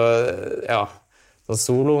 Så ja, sånn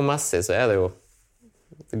solomessig så det jo,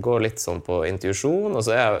 det går litt sånn på intuisjon, og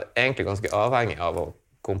så jeg egentlig ganske avhengig av å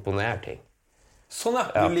komponere ting. Sånn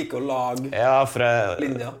du liker å lage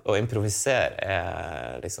linjer. Å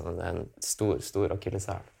improvisere liksom en stor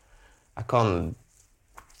akilleshæl. Jeg kan,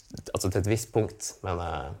 altså til et visst punkt, men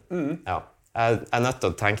jeg nødt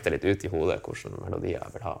til å tenke det litt ut i hodet, hvordan melodier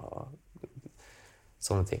jeg vil ha, og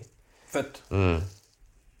sånne ting. Fett.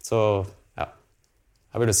 Så,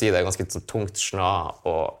 jeg vil jo si det ganske tungt sna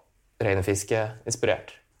og rene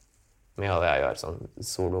fiske-inspirert. Mye av det jeg gjør, sånn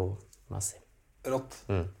solomessig. Rått.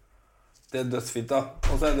 Det dødsfint da.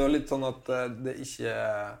 Og så det jo litt sånn at det ikke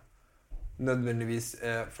nødvendigvis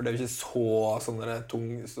for det jo ikke så sånne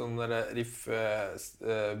sånne riff,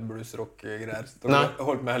 blues, rock greier dere har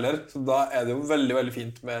holdt med heller. Så da det jo veldig, veldig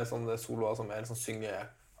fint med sånne soloer som sånn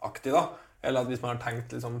syngeaktig da. Eller at hvis man har tenkt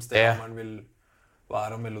liksom stedet man vil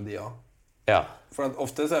være og melodier. Ja. For at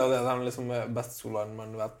ofte så jo det liksom best soloen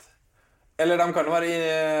man vet. Eller de kan jo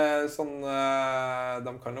være sånn,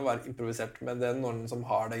 de kan jo være improvisert, men det noen som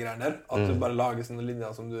har det greiene her. At du bare lager sånne linjer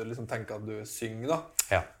som du liksom tenker at du synger da.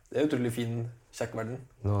 Ja. Det utrolig fin, kjekk verden.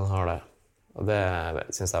 Noen har det, og det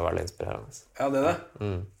synes jeg veldig inspirerende. Ja, det det.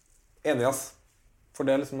 Enig, ass. For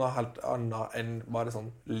det liksom noe helt annet enn bare sånn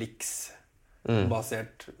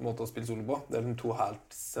licks-basert måte å spille solo på. Det liksom 2 helt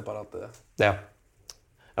separate. Ja.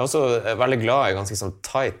 Jeg også veldig glad i ganske sånn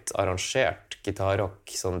tight, arrangert gitarrock,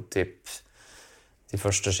 sånn typ de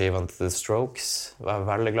første skivene til The Strokes var jeg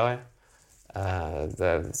veldig glad i.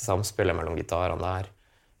 Det samspillet mellom gitarene der.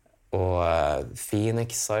 Og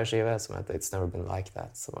Phoenix har en skive som heter It's Never Been Like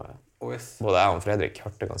That, som både jeg og Fredrik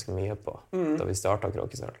hørte ganske mye på da vi startet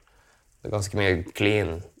Kråkesølv. Det ganske mye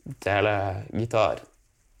clean telegitar.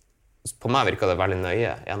 På meg virket det veldig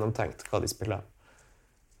nøye, gjennomtenkt hva de spiller.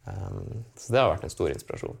 Så det har vært en stor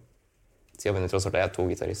inspirasjon. Siden vi tross alt 2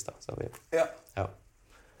 gitarister. Så vi, ja.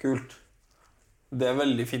 Kult. Det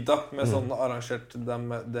veldig fint da, med sånn arrangert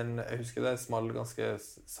jeg husker det small ganske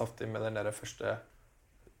saftig med den der første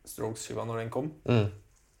Strokes-skiva når den kom.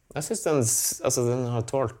 Jeg synes den har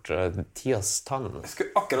tålt tidas tann. Jeg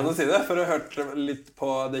skulle akkurat si det, for jeg har hørt litt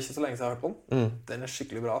på, det ikke så lenge siden jeg har hørt på den. Den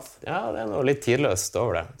skikkelig bra. Ja, det noe litt tidløst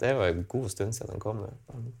over det. Det var en god stund siden den kom.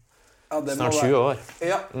 det Snart må 20 år.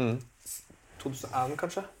 Ja. 2001,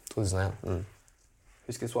 kanskje? 2001.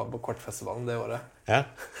 Husker jeg så på Kvartfestivalen det året. Ja.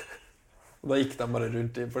 Og da gikk de bare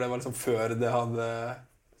rundt i, for det var liksom før det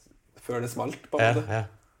smalt, på en måte. Ja.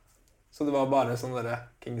 Så det var bare sånn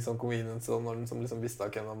der Kings of Convenience og noen som liksom visste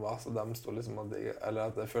hvem de var, så de stod liksom eller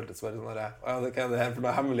at det føltes bare sånn der, hva er det her for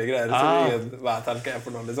noen hemmelige greier, så ingen vet helt hva er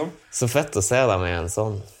for noe, liksom. Så fett å se dem i en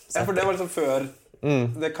sånn setting. Ja, for det var liksom før,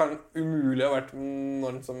 det kan umulig ha vært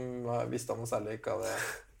noen som visste noe særlig hva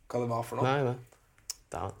det var for noe. Nei.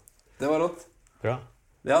 Det var rått. Bra.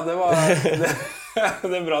 Ja, det var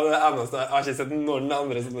det er bra, det eneste. Jeg har ikke sett noen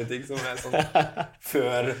andre sånne ting som er sånn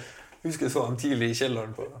før. Husker jeg så han tidlig i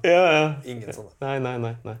kjelleren på. Ja. Ingen sånne. Nei.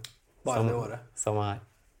 Bare det året. Samme her.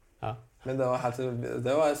 Ja. Men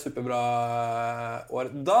det var et superbra år.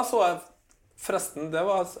 Da så jeg, forresten, det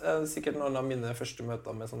var sikkert noen av mine første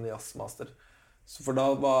møter med sånn jazzmaster. For da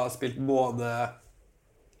var spilt både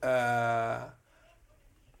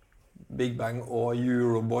Big Bang og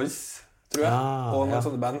Euroboys, tror jeg. Og noen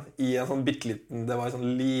sånne band i en sånn bitteliten, det var en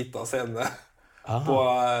sånn liten scene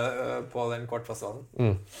på den Kvartfestivalen.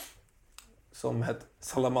 Som het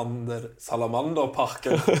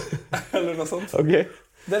Salamanderparken, eller noe sånt. Okay.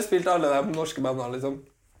 Der spilte alle de norske bandene, liksom.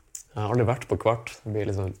 Jeg har aldri vært på Kvart. Det blir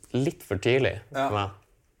liksom litt for tidlig for meg.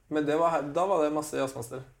 Men da var det masse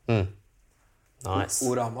jazzmaster. Nice.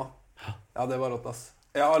 Orama. Ja, det var rått, ass.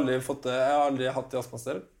 Jeg har aldri hatt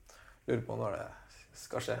jazzmaster. Lurer på når det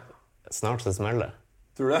skal skje. Snart så smeller det.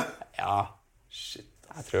 Tror du det? Ja. Shit.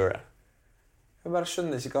 Jeg tror det. Jeg bare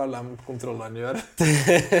skjønner ikke hva alle de kontrollene gjør.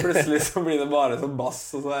 Plutselig så blir det bare sånn bass,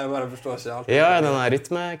 og så jeg bare forstår ikke alt. Ja, den her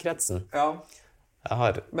rytmekretsen. Ja.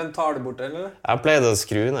 Men tar du bort den, eller? Jeg har pleid å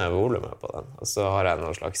skru ned volumet på den, og så har jeg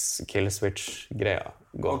noen slags killswitch-greier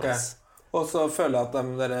gående. Okay. Og så føler jeg at de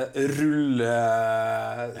der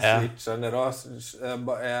rulleswitchene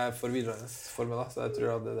er forvirrende for meg, da. Så jeg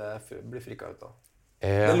tror at det blir frikket ut da.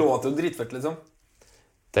 Det låter jo dritfett, liksom.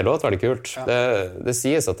 Det låter veldig kult. Ja. Det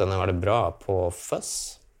sies at den er veldig bra på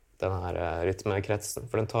fuzz, den her rytmekretsen,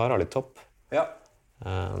 for den tar av litt topp. Ja.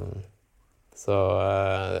 Så...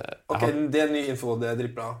 Ok, det er ny info, det er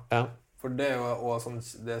dritbra. Ja. For det er jo også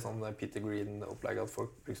sånn Peter Green-opplegg, at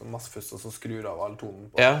folk bruker sånn masse fuzz, og så skrur av all tonen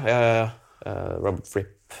på. Ja. Robert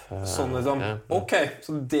Fripp. Sånn liksom. Ja. Ok,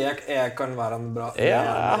 så det kan være en bra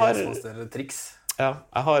triks. Ja,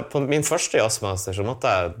 på min første jazzmaster så måtte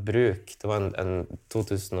jeg bruke, det var en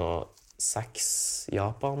 2006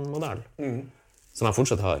 Japan-modell, som jeg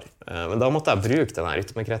fortsatt har. Men da måtte jeg bruke denne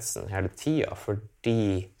rytmekretsen hele tiden,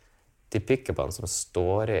 fordi de pick-upene som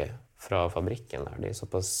står i fra fabrikken der, de er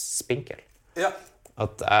såpass spinkel. Ja.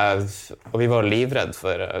 Og vi var livredd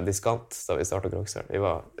for diskant da vi startet Kroksøl. Vi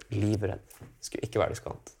var livredd. Det skulle ikke være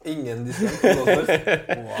diskant. Ingen diskant?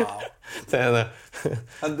 Wow. Det er det.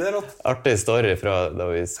 Ja, det er rått. Artig story fra da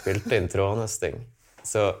vi spilte inn trådnøsting.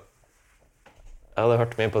 Så jeg hadde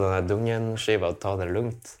hørt mye på denne Dungen-skiva Ta det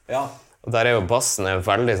lugnt. Ja. Og der er jo bassen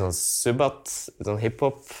veldig sånn subbat, sånn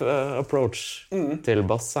hip-hop-approach til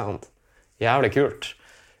bass-sound. Jævlig kult.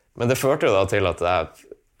 Men det førte jo da til at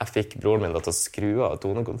jeg fikk broren min da til å skru av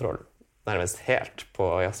tonekontrollen, nærmest helt på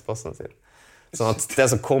jazzbassen sin. Sånn at det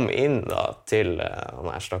som kom inn da til han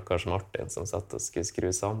her stakkars Martin som satt og skulle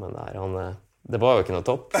skru sammen der, det var jo ikke noe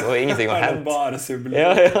topp, det var ingenting å hente. Bare sublim.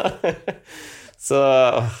 Ja. Så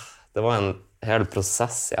det var en hel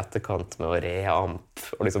prosess i etterkant med å reamp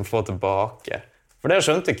og liksom få tilbake. For det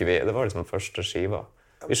skjønte ikke vi, det var liksom første skiva.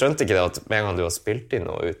 Vi skjønte ikke det at med en gang du har spilt inn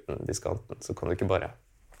noe uten diskanten, så kan du ikke bare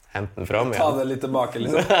hente den frem igjen. Ta det litt tilbake,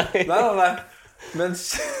 liksom. Nei. Men...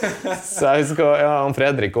 Så jeg husker, han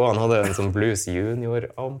Fredrik også, han hadde en sånn Blues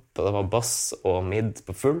Junior-amp, og det var bass og mid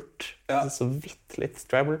på fullt. Ja. Så vidt litt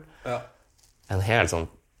treble. Ja. En helt sånn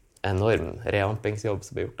enorm reampingsjobb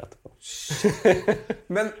som ble gjort etterpå.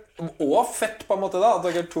 Men også fett på en måte da, at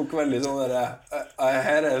dere tok veldig sånn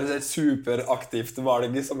her er det et superaktivt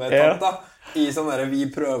valg som er tatt da. I sånn der, vi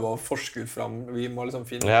prøver å forske ut frem, vi må liksom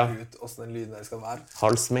finne ut hvordan den lyden der skal være.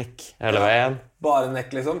 Halsmikk hele veien. Bare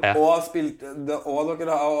nekk liksom. Ja. Og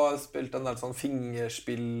dere har spilt en del sånn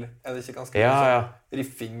fingerspill, er det ikke ganske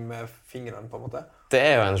riffing med fingrene på en måte? Det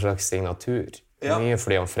er jo en slags signatur. Mye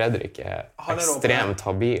fordi han Fredrik er ekstremt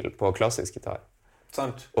habil på klassisk gitar.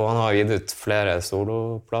 Sant. Og han har gitt ut flere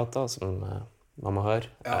soloplater som man må høre,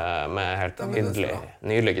 med helt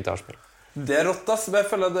nydelig gitarspill. Det er rått, ass. Jeg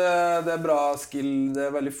føler det er bra skill. Det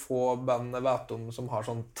er veldig få band jeg vet om som har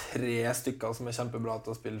sånn 3 stykker som er kjempebra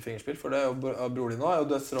til å spille fingerspill. For det er jo bror din nå, er jo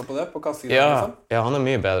dødsrå på det, på kassegitar, liksom. Ja, han er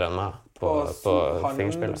mye bedre enn meg på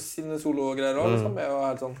fingerspillet. Han sine sologreier også, liksom, er jo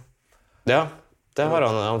helt sånn... Ja, det har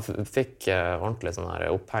han. Han fikk ordentlig sånn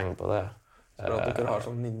her oppheng på det. For at dere har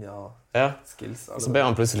sånn ninja-skills. Ja, så ble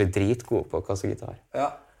han plutselig dritgod på kassegitar. Ja.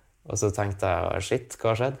 Og så tenkte jeg, shit,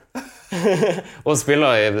 hva har skjedd? Og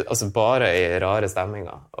spiller bare i rare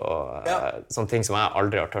stemminger, og sånne ting som jeg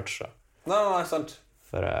aldri har touchet. Nei, sant.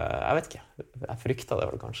 For jeg vet ikke, jeg fryktet det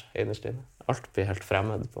vel kanskje, innerst inne. Alt blir helt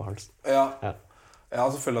fremmed på halsen. Ja,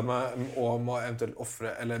 så føler jeg at man må eventuelt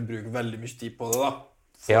offre, eller bruke veldig mye tid på det da,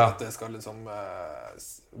 for at det skal liksom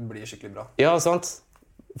bli skikkelig bra. Ja, sant.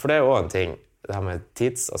 For det er jo også en ting, det her med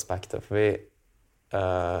tidsaspektet, for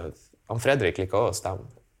Fredrik liker også å stemme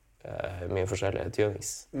mye forskjellige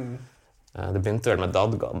tunings. Det begynte vel med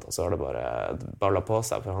Dadgad, og så har det bare ballet på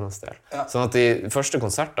seg for hans del. Ja. Sånn at de første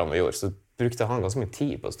konsertene vi gjorde, så brukte han ganske mye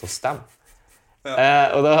tid på å stå og stemme. Ja.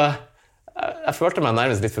 Og da, jeg følte meg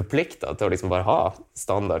nærmest litt forpliktet til å liksom bare ha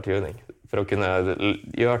standard tuning, for å kunne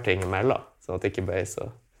gjøre ting imellom, sånn at det ikke ble så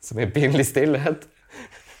mye pinlig stillhet.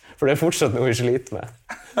 For det er fortsatt noe vi sliter med.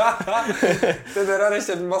 Det der har jeg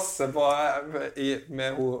kjent masse på med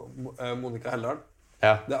Monica Helldal.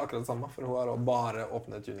 Ja. Det er akkurat det samme, for hun har bare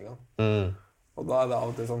åpnet tuningene. Og da er det av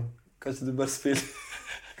og til sånn, kan ikke du bare spille?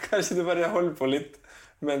 Kan ikke du bare holde på litt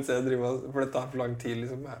mens jeg driver, for det tar for lang tid,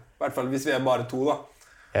 liksom. I hvert fall hvis vi er bare 2 da.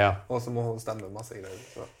 Ja. Og så må hun stemme masse greier.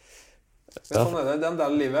 Så. Men sånn er det, det er en del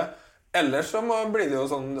av livet. Ellers så blir det jo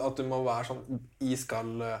sånn at du må være sånn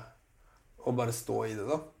iskald og bare stå i det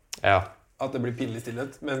da. Ja. At det blir pinlig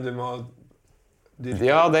stillhet, men du må...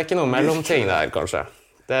 Ja, det er ikke noe mellomting der, kanskje.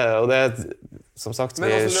 Og det er, som sagt,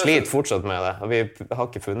 vi sliter fortsatt med det, og vi har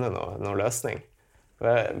ikke funnet noen løsning.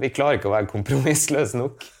 Vi klarer ikke å være kompromissløse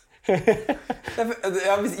nok.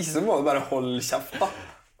 Ja, hvis ikke så må du bare holde kjeft da,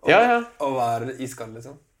 og være iskald,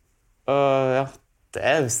 liksom. Ja, det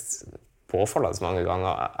er påfallende mange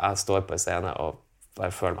ganger jeg står på en scene og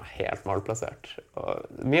bare føler meg helt malplassert.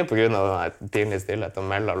 Og mye på grunn av den pinlige stillhet og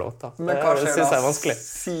melder låter. Men hva skjer da?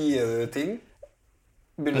 Sier du ting?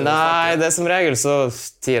 Nei, det er som regel så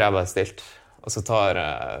tier jeg bare stilt. Og så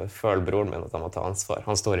føler broren min at han må ta ansvar.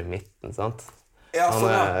 Han står i midten, sant? Ja, han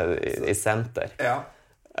er i senter. Ja.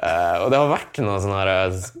 Og det har vært noe sånn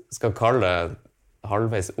her, skal kalle det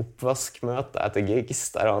halvveis oppvaskmøte etter gigs,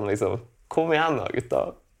 der han liksom, kom igjen da, gutta,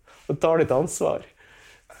 og tar litt ansvar.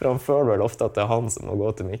 For han føler vel ofte at det er han som må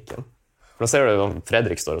gå til mikken. For da ser du at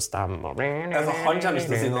Fredrik står og stemmer. Ja, for han kommer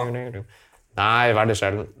ikke til å si noe. Nei, veldig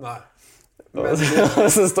sjelden. Nei. Og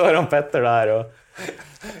så står han Petter der og...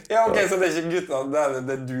 Ja, ok, så det er ikke gutta,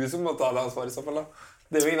 det er du som må ta det ansvaret i så fall da.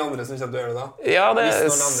 Det er jo ingen andre som kommer til å gjøre det da.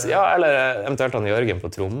 Ja, eller eventuelt han Jørgen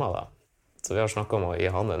på tromma da. Så vi har snakket om å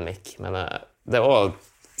gi han en mikk, men det er også,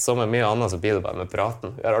 som med mye annet, så blir det bare med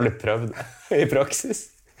praten. Vi har aldri prøvd det i praksis.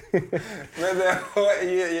 Men det er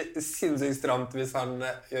jo sinnssykt stramt hvis han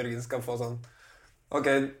Jørgen skal få sånn, ok,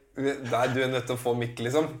 der du er nødt til å få mikk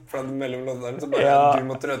liksom, for mellom låtene, så bare du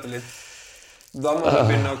må trøte litt. Da må du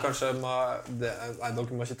begynne å kanskje... Nei,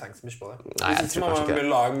 dere må ikke tenke så mye på det. Nei, jeg tror kanskje ikke. Man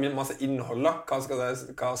må lage masse innhold da.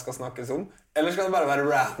 Hva skal snakkes om? Eller skal det bare være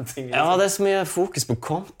ranting? Liksom? Ja, det er så mye fokus på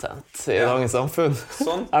content i dagens samfunn.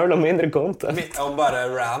 Sånn? Jeg vil ha mindre content. Og bare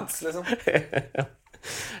rants, liksom?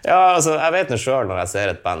 Ja, altså, jeg vet nå selv når jeg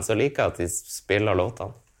ser et band, så liker jeg at de spiller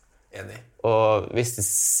låtene. Enig. Og hvis de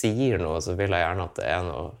sier noe, så vil jeg gjerne at det er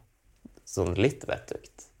noe sånn litt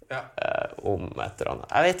vettugt om et eller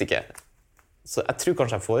annet. Jeg vet ikke. Så jeg tror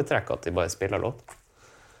kanskje jeg foretrekker at de bare spiller låt.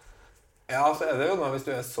 Ja, så er det jo noe hvis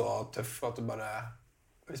du er så tøff at du bare...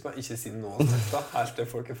 Hvis man ikke sier noe sånt da, helt til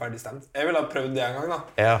folk er ferdig stemt. Jeg ville ha prøvd det en gang da.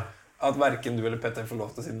 Ja. At hverken du eller Petter får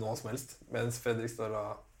lov til å si noe som helst, mens Fredrik står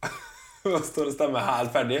og stemmer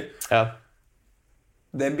helt ferdig. Ja.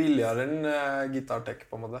 Det er billigere enn gitartek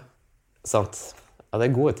på en måte. Sant. Ja,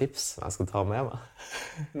 det er gode tips jeg skal ta med meg.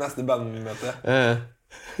 Neste bandmøte.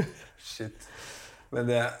 Shit. Men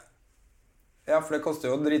det... Ja, for det koster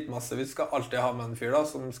jo dritmasse. Vi skal alltid ha med en fyr da,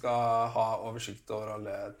 som skal ha oversikt over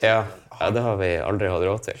alle ting. Ja, det har vi aldri hatt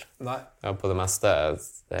råd til. Nei. Ja, på det meste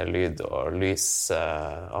det er lyd og lys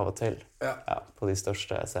av og til. Ja. Ja, på de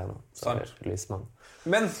største scenene. Så er det lysmann.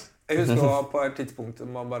 Men jeg husker på et tidspunkt,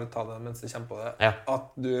 må bare ta det mens jeg kommer på det, at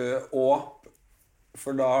du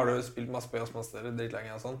for da har du spilt masse på Jazzmaster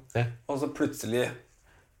dritlenge og sånn, og så plutselig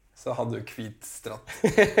så hadde du hvit stratt.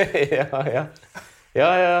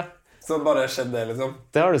 Ja. Så bare skjedde det, liksom.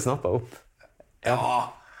 Det har du snappet opp. Ja,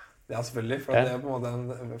 selvfølgelig. For det er på en måte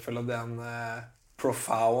jeg føler at det er en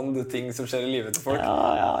profound ting som skjer i livet til folk.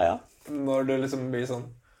 Ja. Når du liksom blir sånn,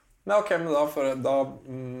 nei, ok, men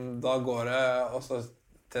da går jeg også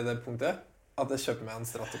til det punktet at jeg kjøper meg en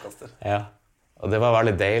Stratocaster. Ja, og det var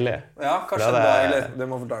veldig deilig. Ja, kanskje det var deilig. Det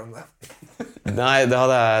må fortelle om det. Nei, det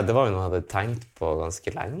var jo noe jeg hadde tenkt på ganske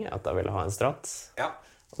lenge, at jeg ville ha en Strat. Ja.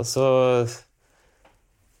 Og så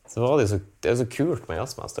så var det så kult med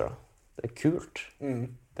Jazzmaster da. Det kult.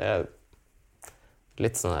 Det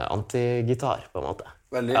litt sånn anti-gitar på en måte.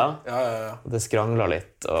 Veldig. Ja. Det skrangler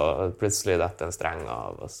litt, og plutselig detter en streng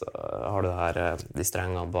av, og så har du de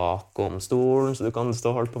strengene bakom stolen, så du kan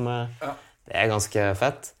stå og holde på med. Ja. Det ganske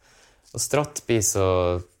fett. Og Strat blir så,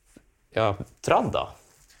 tradd da.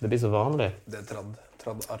 Det blir så vanlig. Det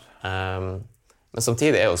tradd-arr. Men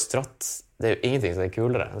samtidig jo Strat, det jo ingenting som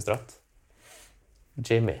kulere enn Strat.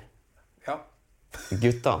 Jimmy. Ja.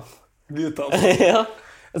 Guttene. Ja.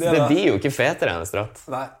 Altså, det blir jo ikke fetere enn Strat.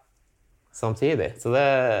 Nei. Samtidig. Så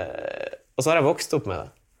og så har jeg vokst opp med det.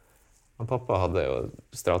 Pappa hadde jo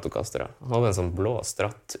Stratokastere. Han hadde en sånn blå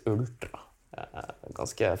Strat Ultra.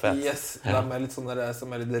 Ganske fett. Yes, de litt sånn der,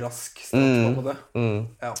 som litt rask Strat på en måte.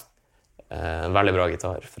 Ja. En veldig bra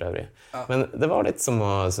gitar, for øvrig. Ja. Men det var litt som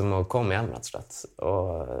å komme hjem, rett og slett. Og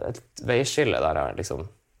et veiskille der liksom...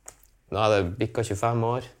 Nå det bikket 25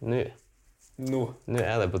 år. Nå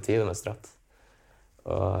det på tide med Strat.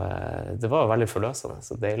 Og det var veldig forløsende,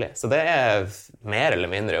 så deilig. Så det mer eller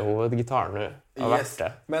mindre hovedgitaren nå. Yes.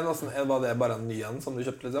 Men var det bare en ny en som du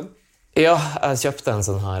kjøpte, liksom? Ja, jeg kjøpte en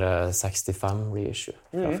sånn her 65 reissue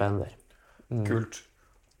fra Fender. Kult.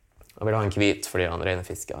 Jeg vil ha en hvit, fordi han Reine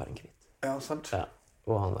Fiske har en hvit. Ja, sant. Ja.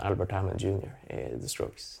 Og han Albert Hammond Jr. i The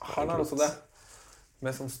Strokes. Han har også det.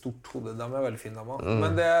 Med sånn stort hode. De veldig fine, de.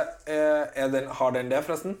 Men har den det,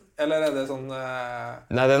 forresten? Eller det sånn...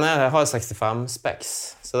 Nei, den har 65 specs.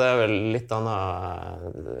 Så det vel litt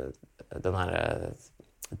annet... Den her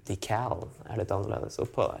decalen litt annerledes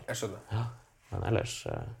oppå der. Jeg skjønner. Ja. Men ellers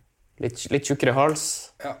litt tjukkere hals.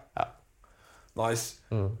 Ja. Nice.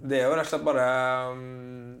 Det jo rett og slett bare...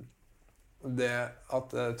 Det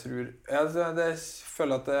at jeg tror... Jeg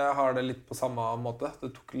føler at jeg har det litt på samme måte. Det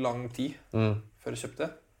tok lang tid før jeg kjøpte.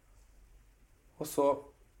 Og så...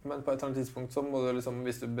 Men på et eller annet tidspunkt så må du liksom...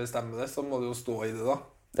 Hvis du bestemmer det, så må du jo stå i det da.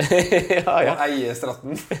 Ja. Og eie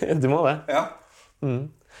Stratten. Du må det. Ja.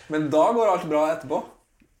 Men da går alt bra etterpå.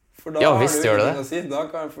 For da visst gjør det. Å si. Da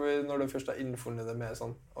når du først har innfunnet det med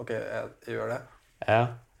sånn... Ok, jeg gjør det. Ja.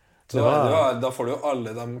 Da får du jo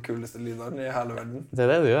alle de kuleste lydene i hele verden. Det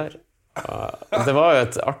det du gjør. Det var jo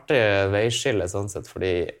et artig veiskille sånn sett,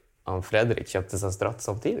 fordi han Fredrik kjøpte seg Strat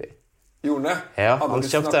samtidig. Gjorde det? Ja, han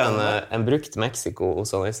kjøpte en brukt Mexico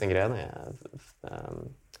hos Øystein Greni.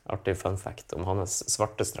 Artig fun fact om hans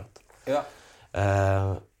svarte Strat. Ja.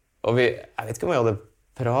 Og jeg vet ikke om vi hadde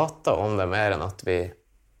pratet om det mer enn at vi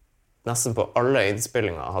nesten på alle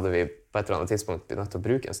innspillinger hadde vi på et eller annet tidspunkt begynt å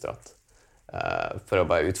bruke en Strat for å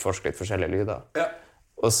bare utforske litt forskjellige lyder. Ja.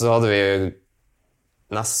 Og så hadde vi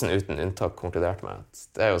nesten uten unntak konkludert med at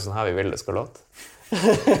det jo sånn her vi vil det skal låte.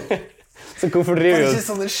 Så hvorfor driver vi det ikke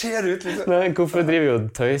sånn det ser ut, liksom? Nei, hvorfor driver vi og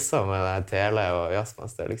tøyser med det her Tele og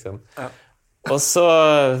Jazzmaster, liksom? Ja. Og så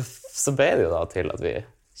ble det jo da til at vi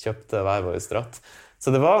kjøpte hver vår Strat.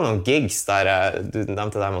 Så det var noen gigs der, du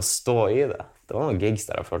nevnte det her med å stå i det. Det var noen gigs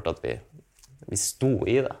der jeg følte at vi sto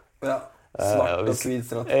i det. Ja, svart og hvit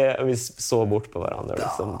Strat. Vi så bort på hverandre,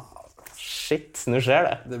 liksom. Shit, nå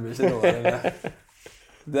skjer det. Det blir ikke noe av det.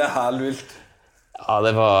 Det helt vilt. Ja,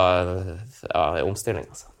 det var omstilling,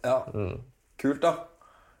 altså. Ja, kult da.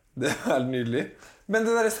 Det helt nydelig. Men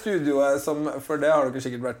det der studioet for det har dere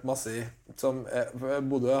sikkert vært masse i, som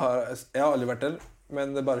Bodø jeg har aldri vært der,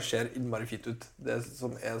 men det bare ser innmari fint ut. Det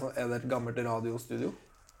som det et gammelt radiostudio?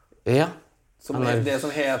 Ja. Det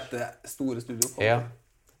som heter Store Studio? Ja,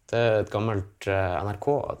 det et gammelt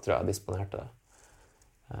NRK, tror jeg, disponerte det.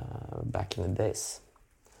 Back in the days.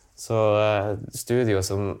 Så studio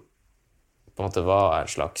som på en måte var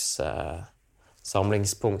et slags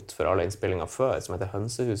samlingspunkt for alle innspillinger før, som heter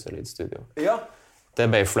Hønsehuset lydstudio. Ja. Det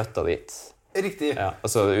ble flyttet dit. Riktig. Ja,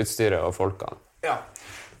 altså utstyret og folkene. Ja.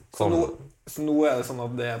 Så nå det sånn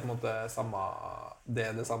at det på en måte samme,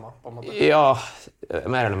 det samme, på en måte? Ja,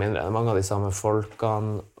 mer eller mindre. Mange av de samme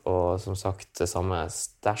folkene, og som sagt, det samme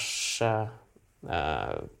stæsje.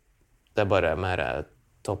 Det bare mer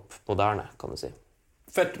topp moderne, kan du si.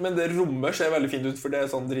 Fett, men det rommet ser veldig fint ut, for det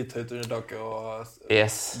sånn drithøyt under taket, og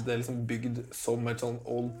yes. Det liksom bygd som et sånn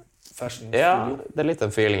old-fashioned studio. Ja, det litt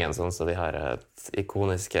den feelingen, sånn som de her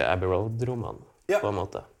ikoniske Abbey Road-rommene, på en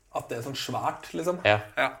måte. At det sånn svært, liksom. Ja.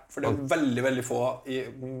 For det veldig, veldig få i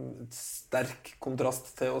sterk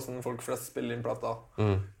kontrast til hvordan folk flest spiller inn plata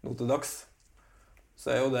nå til dags.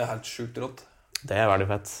 Så jo det helt sjukt rått. Det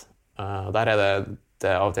veldig fett. Der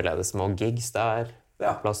det av og til det små gigs der.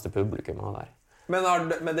 Plass til publikum og der.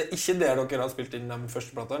 Men det ikke der dere har spilt inn de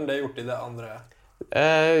første platene? Det gjort i det andre?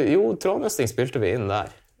 Jo, Trådnøsting spilte vi inn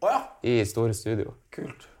der. I Store Studio.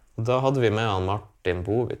 Kult. Da hadde vi med han Martin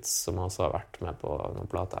Bovitz, som også har vært med på noen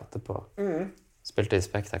plater etterpå. Spilte i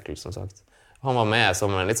Spectacle, som sagt. Han var med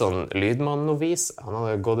som en litt sånn lydmann-novis. Han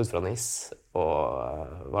hadde gått ut fra NIS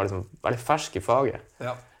og var liksom veldig fersk i faget.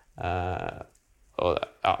 Ja. Og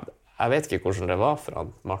ja, jeg vet ikke hvordan det var for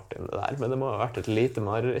han Martin det der, men det må ha vært et lite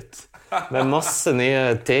mareritt. Med masse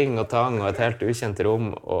nye ting og tang og et helt ukjent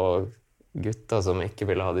rom og gutter som ikke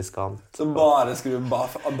ville ha diskant. Som bare skru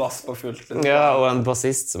bass på fullt. Liksom. Ja, og en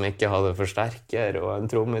bassist som ikke hadde forsterker, og en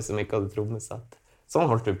trommis som ikke hadde trommesett. Sånn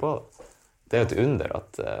holdt vi på da. Det er jo et under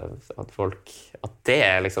at folk... At det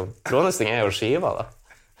er liksom... Trådnøsting er jo skiva, da.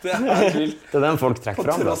 Det er vilt. Det er den folk trekker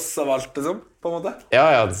fram. På tross av alt, liksom, på en måte.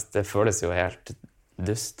 Ja, det føles jo helt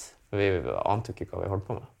dust. Vi ante jo ikke hva vi holdt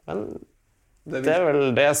på med. Men det er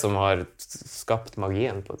vel det som har skapt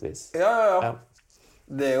magien på et vis. Ja.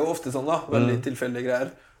 Det er jo ofte sånn, da. Veldig tilfeldige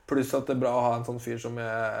greier. Pluss at det er bra å ha en sånn fyr som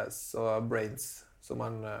er så brains, som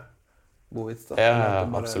en Bovitz, da. Ja,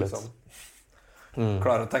 absolutt. Liksom,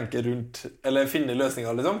 klare å tenke rundt, eller finne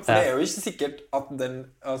løsninger, liksom. For det er jo ikke sikkert at den,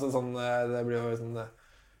 altså sånn, det blir jo sånn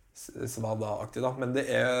svada-aktig da, men det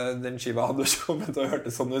er, den skiva hadde jo ikke kommet til å høre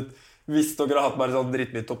det sånn ut hvis dere har hatt bare sånn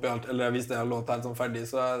drittmitt oppi alt, eller hvis det har låt helt sånn ferdig,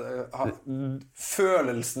 så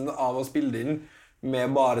følelsen av å spille inn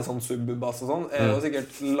med bare sånn sub-bass og sånn, er jo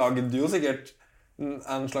sikkert, lagde jo sikkert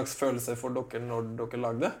en slags følelse for dere når dere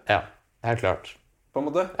lagde det. Ja, helt klart. På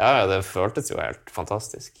en måte? Ja, det føltes jo helt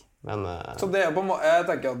fantastisk. Men, så det er på jeg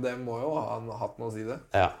tenker at det må jo ha hatt noe å si det.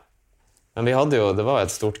 Ja. Men vi hadde jo, det var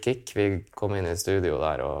et stort kick. Vi kom inn i studio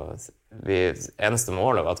der, og eneste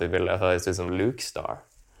målet var at vi ville høres ut som Luke Star.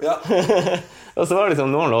 Ja. Og så var det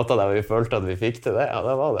liksom noen låter der vi følte at vi fikk til det. Ja,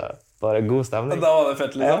 da var det bare god stemning. Og da var det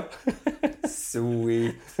fett, liksom. Ja.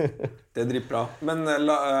 Sweet. Det er dritbra. Men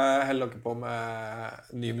holder dere på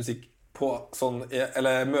med ny musikk på sånn,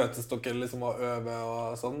 eller møtes dere liksom og øve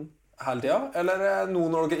og sånn? Hele tiden? Eller nå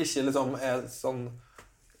når dere ikke liksom er sånn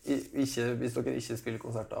hvis dere ikke spiller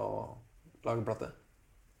konserter og lager platte?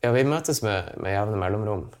 Ja, vi møtes med jevne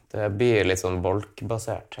mellomrom. Det blir litt sånn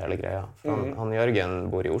bolkbasert hele greia. Han Jørgen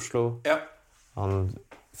bor i Oslo. Ja.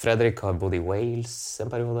 Fredrik har bodd i Wales en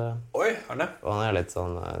periode. Oi, han det? Og han er litt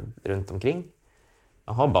sånn rundt omkring.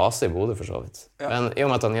 Han har base i Bodø for så vidt. Ja. Men i og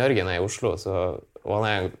med at han Jørgen er i Oslo, og han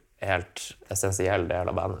er en helt essensiell del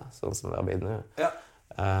av bandet, sånn som det har blitt nå. Ja.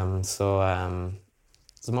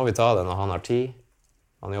 Så må vi ta det når han har tid.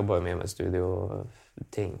 Han jobber jo mye med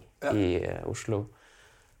studioting i Oslo.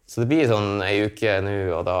 Så det blir sånn en uke nå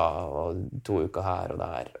og da, og 2 uker her og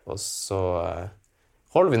der. Og så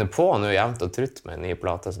holder vi nå på nå jevnt og trutt med en ny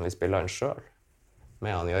plate som vi spiller inn selv.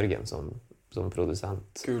 Med han Jørgen som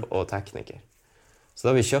produsent og tekniker. Så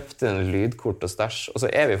da har vi kjøpt en lydkort og stæsj. Og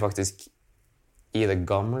så er vi faktisk i det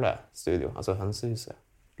gamle studio, altså Hønsehuset,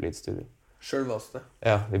 lydstudio. Selvvaste.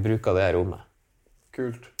 Ja, vi bruker det rommet.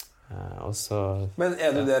 Kult. Men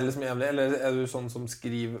er du der liksom jævlig, eller er du sånn som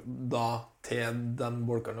skriver da til den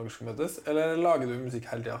bolkeren dere skal møtes, eller lager du musikk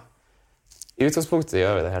hele tiden? I utgangspunktet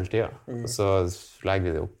gjør vi det hele tiden. Så legger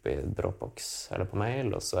vi det opp i Dropbox eller på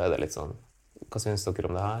mail, og så er det litt sånn, hva synes dere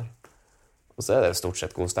om det her? Og så er det stort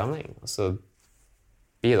sett god stemning, og så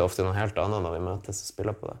blir det ofte noe helt annet når vi møtes og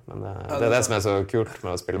spiller på det. Men det er det som er så kult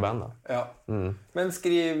med å spille band da. Ja. Men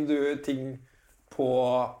skriver du ting på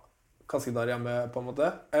kassegitar hjemme på en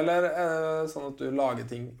måte? Eller er det sånn at du lager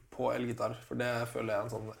ting på elgitar? For det føler jeg er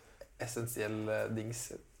en sånn essensiell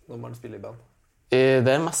dings når man spiller i band. Det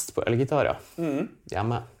er mest på elgitar, ja.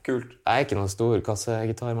 Hjemme. Kult. Jeg er ikke noen stor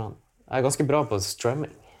kassegitarmann. Jeg er ganske bra på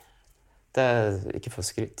strumming. Det er ikke for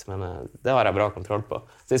skryt, men det har jeg bra kontroll på.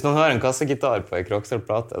 Så hvis man har en kassegitar på en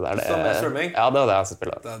Krokstad-plate der det som er strumming? Ja, det er det jeg som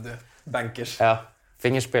spiller. Det er du. Bankers. Ja.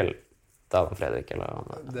 Fingerspill. Det er han Fredrik eller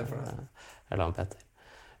han Petter.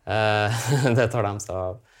 Det tar de seg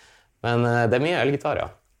av. Men det er mye elgitar, ja.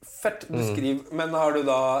 Fett, du skriver. Men har du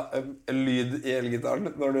da lyd i elgitaren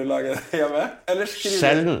når du lager det hjemme? Eller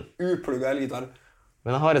skriver du uplugget elgitar?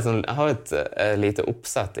 Men jeg har et lite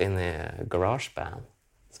oppsett inn i GarageBand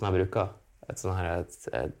som jeg bruker. Et sånn her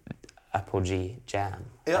Apogee Jam,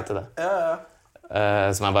 heter det.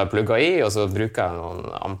 Som jeg bare plugger i, og så bruker jeg noen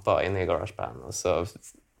amper inn i GarageBand. Og så,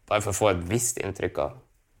 bare for å få et visst inntrykk av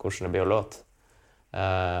hvordan det blir å låte.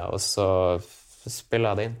 Og så spiller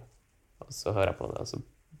jeg det inn, og så hører jeg på det, og så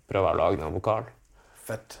prøver jeg å lage noe vokal.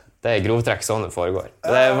 Fett. Det er grovtrekk sånn det foregår.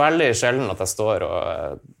 Det er veldig sjelden at jeg står og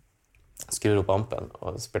skrur opp ampen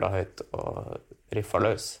og spiller høyt og riffer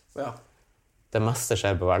løs. Ja. Det meste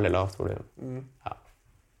skjer på veldig lavt volum. Ja.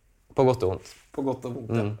 På godt og vondt. På godt og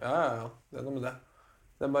vondt, ja. Det er noe med det.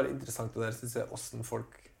 Det er bare interessant å se hvordan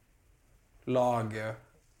folk lager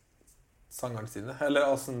sangerne sine. Eller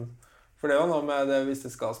hvordan... For det er jo noe med det, hvis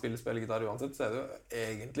det skal spilles på elgitar uansett, så er det jo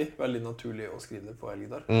egentlig veldig naturlig å skrive det på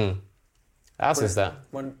elgitar. Jeg synes det.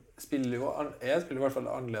 Man spiller jo, jeg spiller i hvert fall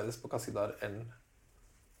annerledes på kassegitar enn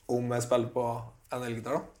om jeg spiller på en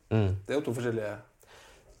elgitar da. Det er jo to forskjellige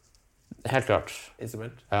Helt klart.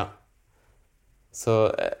 instrument. Ja.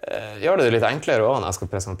 Så gjør det litt enklere også når jeg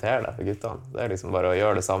skal presentere det for guttene. Det er liksom bare å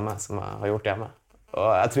gjøre det samme som jeg har gjort hjemme. Og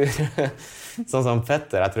jeg tror, sånn som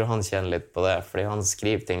Petter, jeg tror han kjenner litt på det, fordi han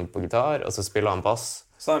skriver ting på gitar, og så spiller han bass.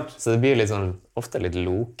 Sant. Så det blir litt sånn, ofte litt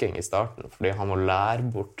loking i starten, fordi han må lære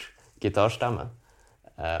bort gitarstemmen.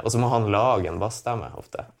 Og så må han lage en bassstemme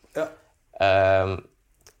ofte. Ja.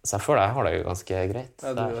 Så jeg føler jeg har det jo ganske greit.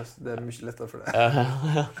 Ja, det er mye lettere for deg.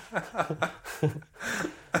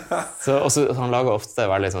 Så han lager ofte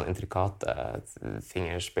veldig sånn intrikate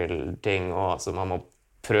fingerspill-ting også, så man må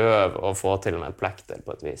prøve å få til med et plekter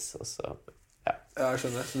på et vis. Og så, ja. Ja, jeg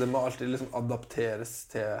skjønner. Så det må alltid liksom adapteres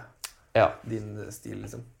til din stil,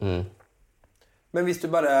 liksom. Men hvis du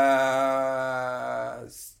bare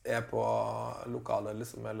er på lokalet,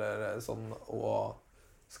 liksom, eller sånn, og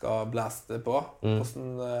skal blaste på,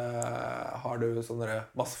 hvordan har du sånne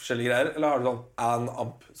masse forskjellige greier, eller har du sånn en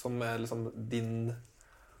amp som er liksom din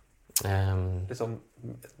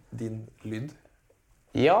lyd?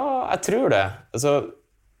 Ja, jeg tror det. Altså,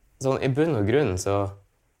 sånn, i bunn og grunn så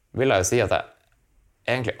vil jeg jo si at jeg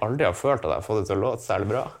egentlig aldri har følt at jeg har fått det til å låte særlig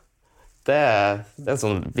bra. Det er en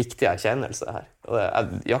sånn viktig erkjennelse her. Og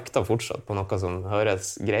jeg jakter fortsatt på noe som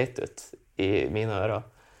høres greit ut i mine ører.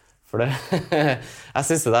 For det, jeg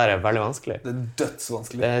synes det der er veldig vanskelig. Det er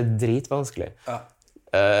dødsvanskelig. Det er dritvanskelig. Ja.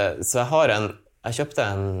 Så jeg kjøpte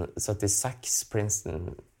en 76 Princeton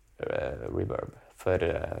Reverb for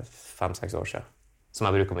 5-6 år siden, som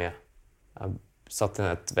jeg bruker mye. Jeg satt inn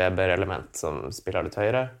et Weber-element som spiller litt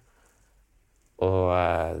høyere, og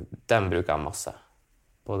den bruker jeg masse.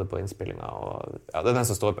 Både på innspillinger og... Ja, det er den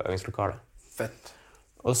som står på øvingslokalet. Fett.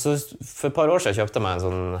 Og så for et par år siden kjøpte jeg meg en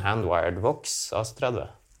sånn handwired Vox AC30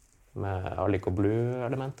 med Alico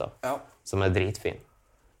Blue-elementer, som er dritfin.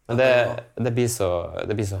 Men det blir så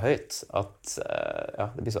høyt at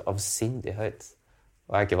det blir så avsindig høyt.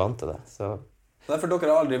 Og jeg er ikke vant til det, så... Nei, for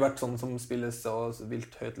dere har aldri vært sånn som spiller så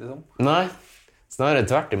vilt høyt, liksom? Nei, snarere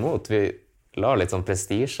tvert imot. Vi la litt sånn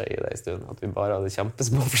prestige i det i stunden, at vi bare hadde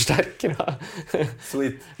kjempesmå forsterkere.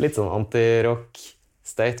 Sweet. Litt sånn anti-rock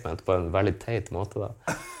statement på en veldig teit måte da.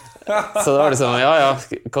 Så det var liksom,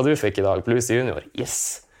 hva du fikk i dag? Blues Junior?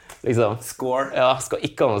 Yes! Liksom. Score. Ja, skal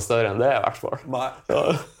ikke ha noe større enn det i hvert fall. Nei. Ja.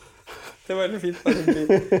 Det var veldig fint.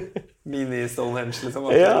 Mini-Stonehenge,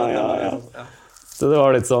 liksom. Ja. Så det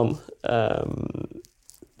var litt sånn.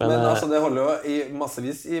 Men altså, det holder jo i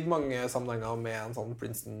massevis i mange sammenhenger med en sånn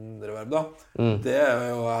Princeton-reverb, da. Det er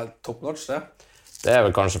jo top notch, det. Det er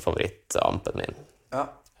vel kanskje favorittampen min. Ja.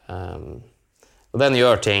 Og den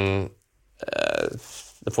gjør ting...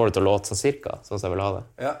 det får det til å låte sånn cirka, sånn som jeg vil ha det.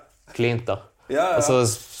 Ja. Cleant da. Ja. Og så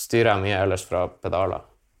styrer jeg mye ellers fra pedaler.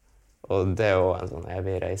 Og det er jo en sånn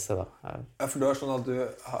evig reise da. Ja, for du har sånn at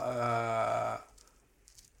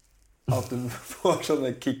du får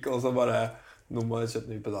sånne kick, og så bare, nå må jeg kjøpe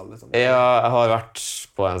ny pedal, liksom. Ja, jeg har vært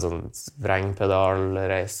på en sånn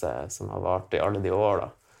vrengpedalreise som har vært i alle de år da.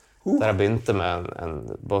 Der jeg begynte med en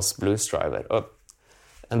Boss Blues Driver. Og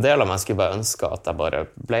en del av meg skulle bare ønske at jeg bare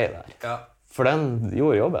ble der. Ja. For den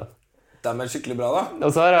gjorde jobben. Den er skikkelig bra, da.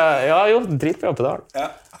 Og så har jeg, dritbra pedal.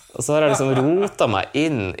 Ja. Og så har jeg liksom rotet meg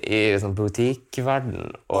inn i liksom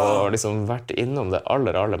butikkverden og liksom vært innom det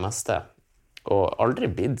aller meste. Og aldri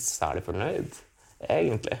blitt særlig fornøyd,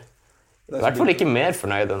 egentlig. I hvert fall ikke mer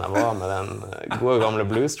fornøyd enn jeg var med den gode gamle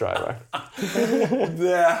Blues Driver.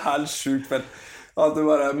 Det er helt sjukt fett. At du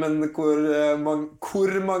bare, men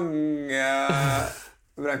hvor mange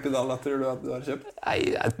vrengpedaler tror du at du har kjøpt? Nei,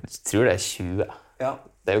 jeg tror det er 20. Ja.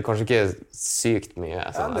 Det er jo kanskje ikke sykt mye.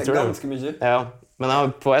 Sånn. Ja, det er ganske mye. Ja,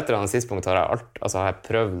 men på et eller annet tidspunkt har jeg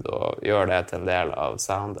prøvd å gjøre det til en del av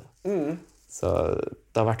soundet. Så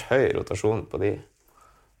det har vært høy rotasjon på de.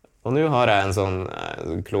 Og nå har jeg en sånn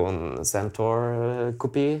klon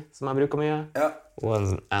Centaur-kopi som jeg bruker mye. Ja. Og en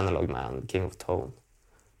sånn Analog Man, King of Tone.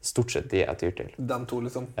 Stort sett de jeg tyr til. Den to,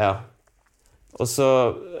 liksom. Ja.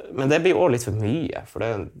 Men det blir også litt for mye, for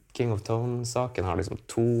King of Tone-saken har liksom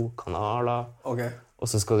 2 kanaler. Ok. Og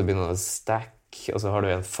så skal du begynne å stack, og så har du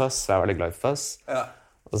en fuzz, jeg er veldig glad i fuzz. Ja.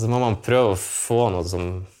 Og så må man prøve å få noe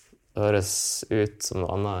som høres ut som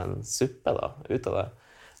noe annet enn suppe da, ut av det.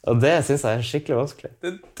 Og det synes jeg er skikkelig vanskelig. Det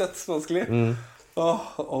er dødsvanskelig.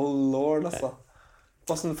 Oh lord, altså.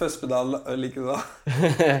 Hvordan fuzz-pedal liker du da?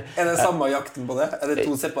 Er det samme jakten på det? Er det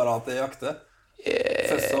 2 separate jakter?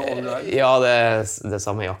 Fuzz og overdrive? Ja, det er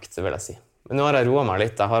samme jakt, vil jeg si. Men nå har jeg roet meg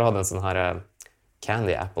litt. Jeg har hatt en sånn her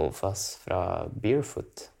Candy Apple Fuzz fra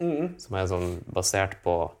Beerfoot, som er sånn basert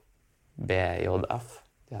på BJF,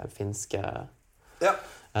 de her finske. Ja.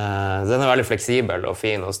 Den veldig fleksibel og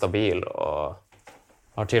fin og stabil, og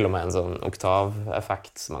har til og med en sånn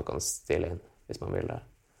oktaveffekt som man kan stille inn, hvis man vil det.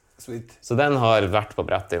 Sweet. Så den har vært på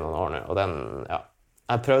brettet i noen år nå, og den, ja.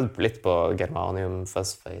 Jeg har prøvd litt på Germanium,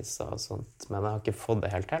 Fuzzface og sånt, men jeg har ikke fått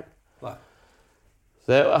det helt til. Nei. Så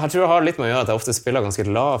jeg tror det har litt med å gjøre at jeg ofte spiller ganske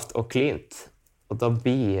lavt og cleant, og da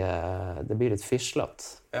blir det blir litt fislete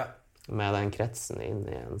med den kretsen inn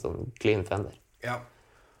i en sånn clean Fender. Ja.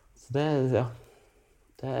 Så det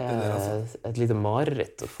er et lite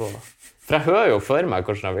mareritt å få. For jeg hører jo for meg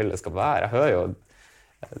hvordan jeg vil det skal være. Jeg hører jo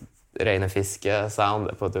rene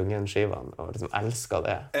fiskesoundet på Dungen-skivene, og liksom elsker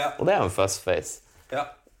det. Ja. Og det er en Fuzzface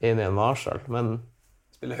inn i en Marshall, men...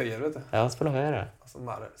 Spiller høyere, vet du. Ja, spiller høyere. Altså,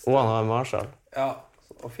 og han har en Marshall. Ja,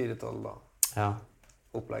 og 412 da. Ja.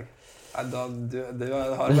 Opplegg. Nei, det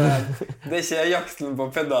er ikke jakten på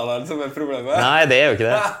pedalene som er problemet. Nei, det er jo ikke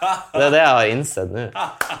det. Det er det jeg har innsett nå.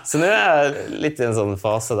 Så nå er jeg litt i en sånn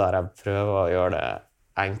fase der jeg prøver å gjøre det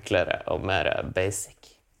enklere og mer basic.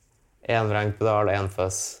 En vrengpedal, en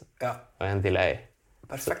fuzz og en delay.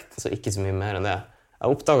 Perfekt. Så ikke så mye mer enn det.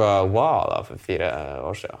 Jeg oppdaget wah da for 4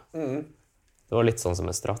 år siden. Det var litt sånn som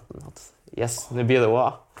med Stratten. Yes, nå blir det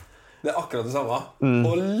wah. Det er akkurat det samme.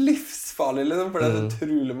 Og livsfarlig, liksom, for det er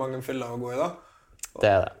utrolig mange feller å gå i da. Det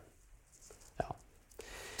er det. Ja.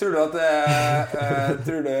 Tror du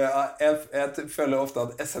at jeg føler ofte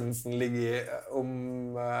at essensen ligger i om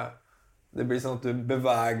det blir sånn at du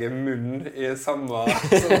beveger munnen i samme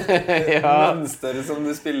mønster som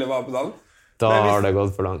du spiller hva på dagen. Da har det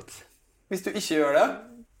gått for langt. Hvis du ikke gjør det,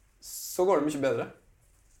 så går det mye bedre.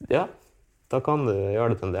 Ja, da kan du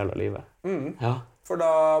gjøre det til en del av livet. Ja. For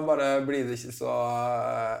da bare blir det ikke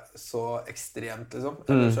så ekstremt, liksom.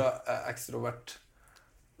 Eller så ekstrovert.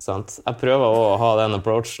 Sant. Jeg prøver å ha den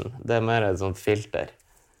approachen. Det er mer et sånt filter.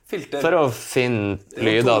 For å finne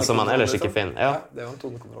lyder som man ellers ikke finner. Ja, det er jo en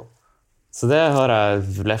tonekontroll. Så det har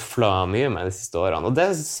jeg leflet mye med de siste årene, og det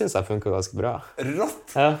synes jeg funker ganske bra.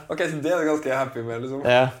 Rått! Ja. Ok, så det er du ganske happy med, liksom.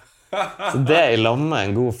 Ja. Så det i lammet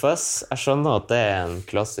en god fuzz. Jeg skjønner at det er en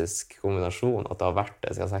klassisk kombinasjon, at det har vært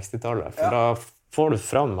det siden 60-tallet. For da får du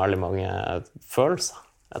fram veldig mange følelser,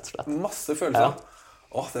 rett og slett. Masse følelser.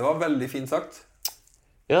 Åh, det var veldig fint sagt.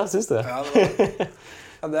 Ja, synes du? Ja,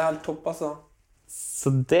 det er helt topp, altså.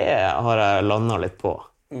 Så det har jeg landet litt på.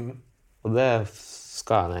 Og det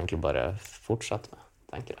skal jeg egentlig bare fortsette med,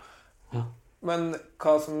 tenker jeg. Ja. Men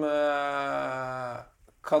hva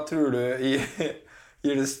tror du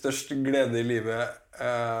gir det største glede i livet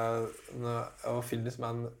å finne som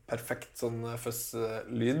en perfekt sånn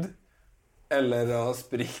fuzz-lyd? Eller å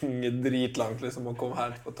springe dritlangt liksom, og komme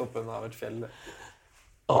her på toppen av et fjell?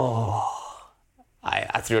 Nei,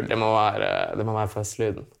 jeg tror det må være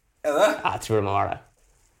fuzz-lyden. Er det? Jeg tror det må være det.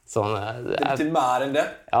 Sånn, det betyr mer enn det?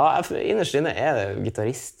 Ja, innerst inne er det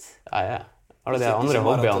gitarist. Alle de andre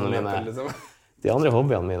hobbyene mine liksom. De andre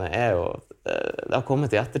hobbyene mine er jo det har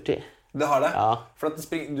kommet i ettertid. Det har det? Ja. For at du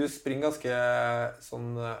springer ganske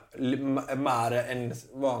sånn mer enn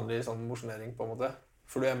vanlig sånn mosjonering på en måte.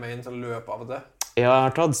 For du er med i en sånn løp av det. Ja, jeg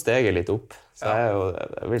har tatt steget litt opp. Så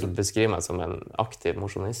jeg vil beskrive meg som en aktiv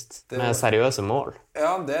mosjonist med seriøse mål.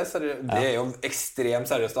 Ja, det er jo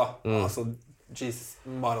ekstremt seriøst da. Altså, Jesus,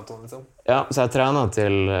 maraton liksom. Ja, så jeg trener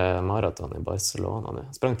til maraton i Barcelona nå.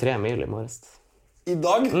 Jeg sprang 3 mil i morges. I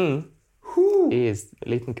dag? I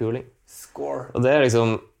liten kuling. Score. Og det er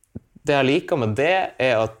liksom, det jeg liker med det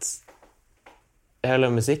er at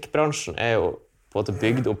hele musikkbransjen er jo på en måte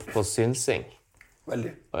bygd opp på synsing.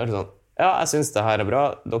 Veldig. Og er det sånn, ja, jeg synes det her er bra,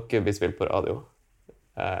 dere blir spilt på radio.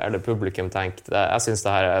 Eller publikum tenker, jeg synes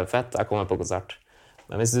det her er fett, jeg kommer på konsert.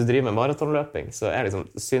 Men hvis du driver med maratonløping, så er liksom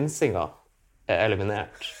synsinga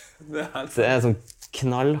eliminert. Det er sånn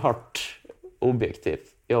knallhardt objektiv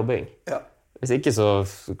jobbing. Ja. Hvis ikke så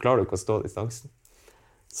klarer du ikke å stå distansen.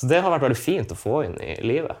 Så det har vært veldig fint å få inn i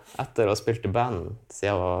livet etter å ha spilt i band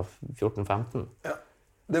siden jeg var 14-15. Ja.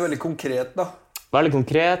 Det er veldig konkret da. Veldig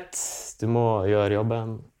konkret. Du må gjøre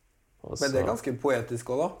jobben. Men det er ganske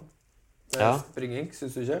poetisk også da. Det er springing,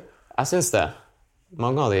 synes du ikke? Jeg synes det.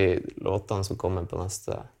 Mange av de låtene som kommer på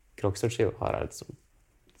neste Kroksdalsskive har jeg liksom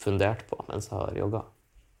fundert på mens jeg har jogget.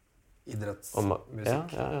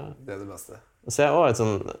 Idrettsmusikk, det er det beste. Så jeg er også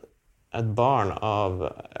et barn av,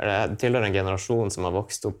 eller jeg tilhører en generasjon som har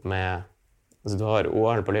vokst opp med, altså du har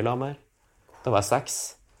OL på Lillehammer, da var jeg 6,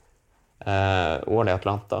 OL i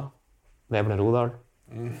Atlanta, Veblen Rodal,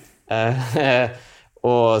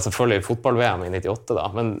 og selvfølgelig fotball-VM i 98 da,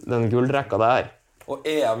 men den gullrekka der. Og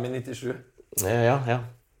EM i 97. Ja.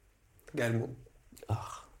 Geirmod.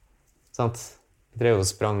 Sant? Jeg drev og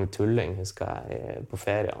sprang tulling, husker jeg, på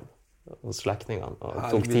ferien. hos slektningene og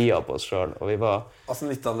tok tida på oss selv. Og vi var... Altså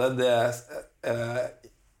 90-tallet, det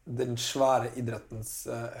den svære idrettens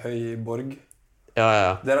høyborg.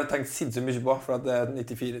 Ja. Det har jeg tenkt sinnssykt mye på, for at det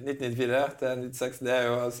 1994 til 96, det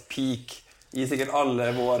jo peak i sikkert alle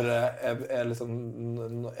våre liksom,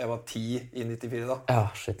 jeg var 10 i 94 da. Ja,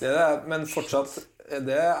 shit. Men fortsatt,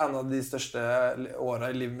 det en av de største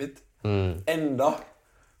årene i livet mitt. Enda.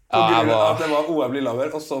 På grunn av at det var OL Lillehammer,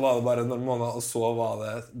 og så var det bare noen måneder, og så var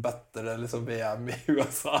det bedre liksom VM i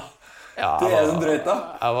USA. Ja, det så drøyt da.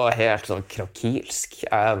 Jeg var helt sånn krakilsk.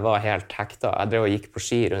 Jeg var helt hekta. Jeg drev og gikk på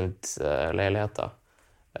ski rundt leiligheten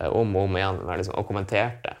om og om igjen liksom, og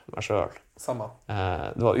kommenterte meg selv. Samme.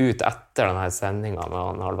 Det var ut etter denne sendingen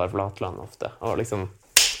med Halvard Flatland ofte. Og liksom...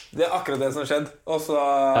 Det akkurat det som skjedde. Også,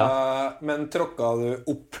 men tråkka du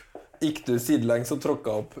opp? Gikk du sidelengs og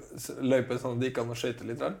tråkka opp løyper sånn at det gikk an å skøyte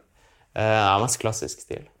litt? Ja, mest klassisk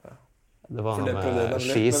stil. Ja. Det var noe med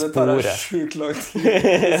skisporet. Men det tar sjukt lang tid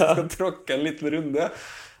hvis du skal tråkke en liten runde.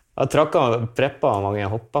 Jeg preppa mange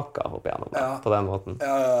hoppbakker opp igjennom på den måten.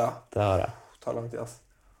 Ja. Det har jeg. Det tar lang tid, altså.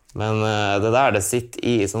 Men det sitter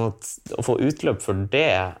i, sånn at å få utløp for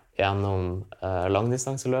det gjennom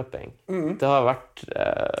langdistanseløping, det har vært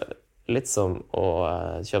litt som å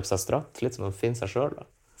kjøpe seg stratt, litt som å finne seg selv.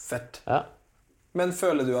 Fett. Ja. Men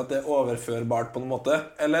føler du at det overførbart på en måte?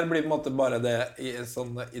 Eller blir på en måte bare det i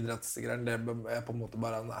sånne idrettsgreier, det på en måte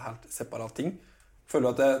bare en helt separat ting?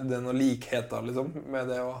 Føler du at det noen likheter liksom,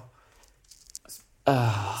 med det å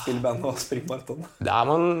spille band og springe maraton? Ja,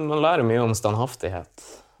 man lærer mye om standhaftighet,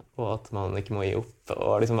 og at man ikke må gi opp,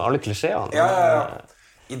 og liksom alle klisjeene. Ja.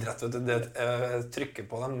 Idrett, vet du, det trykker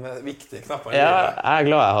på de viktige knappene. Ja,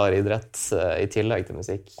 jeg glad jeg har idrett i tillegg til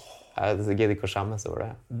musikk. Jeg gidder ikke å skjemmes over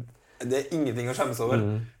det. Det ingenting å skjemmes over.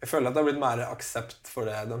 Jeg føler at det har blitt mer aksept for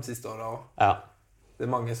det de siste årene også. Ja. Det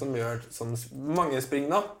mange som gjør sånn, mange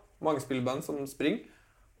springer da. Mange spilleband som springer,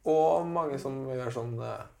 og mange som gjør sånn,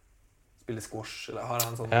 spiller squash, eller har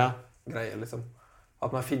en sånn greie, liksom.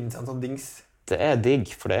 At man finner seg en sånn dings. Det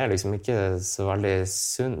digg, for det liksom ikke så veldig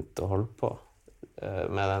sunt å holde på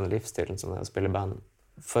med den livsstilen som det å spille band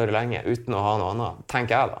for lenge, uten å ha noe annet,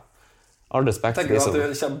 tenker jeg da. All respekt til de som... Tenker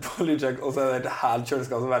du at du kommer på lydsjekk, og så det et helt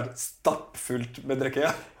kjøleskap som er stappfullt med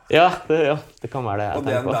drikke? Ja, det kan være det jeg tenker på. Og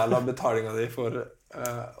det en del av betalingen din for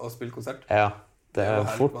å spille konsert? Ja, det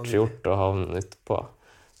fort gjort å havne ute på.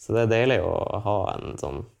 Så det deilig å ha en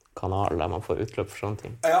sånn kanal der man får utløp for sånne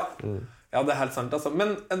ting. Ja, det helt sant altså.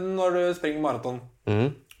 Men når du springer maraton,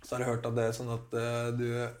 så har jeg hørt at det sånn at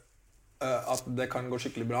at det kan gå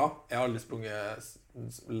skikkelig bra. Jeg har aldri sprunget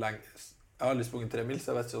lenge. Jeg har aldri sprunget 3 mil,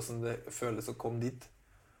 så jeg vet ikke hvordan det føles å komme dit.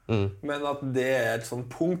 Men at det et sånn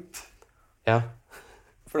punkt. Ja.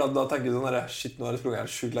 For da tenker du sånn, shit, nå har jeg sprunget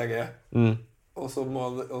helt sjukt lenge. Og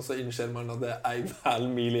så innser man at det 1,5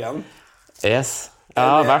 mil igjen. Yes. Jeg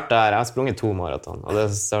har vært der, jeg har sprunget 2 maraton, og det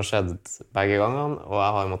har skjedd begge gangene, og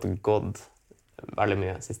jeg har måttet gått veldig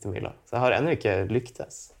mye siste mila. Så jeg har ennå ikke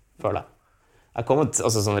lyktes, føler jeg. Jeg har kommet,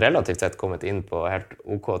 altså sånn relativt sett kommet inn på helt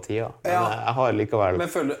OK tida, men jeg har likevel...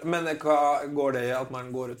 Men går det i at man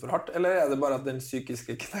går ut for hardt, eller er det bare at den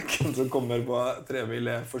psykiske knekken som kommer på 3 mil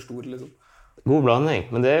er for stor, liksom? God blanding,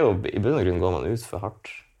 men det jo, i bunn og grunn går man ut for hardt.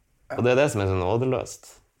 Og det det som sånn nådeløst.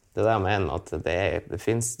 Det det jeg mener, at det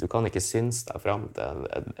finnes, du kan ikke synes deg frem til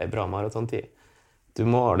en bra maratontid. Du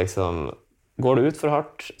må liksom... Går du ut for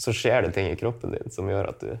hardt, så skjer det ting i kroppen din som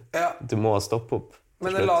gjør at du må stoppe opp.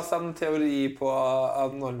 Men jeg la seg en teori på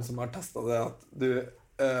noen som har testet det, at du,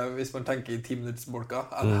 hvis man tenker i 10-minuttsbolka,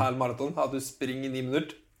 en hel maraton, at du springer i 9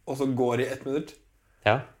 minutter, og så går i 1 minutt.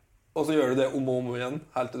 Ja. Og så gjør du det om og om igjen,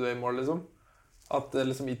 helt til du i mål, liksom. At det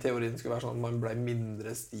liksom, i teorien skulle være sånn at man ble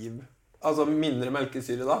mindre stiv. Altså mindre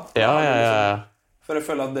melkesyre da. Ja. For jeg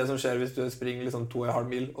føler at det som skjer hvis du springer liksom 2,5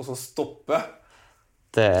 mil, og så stopper,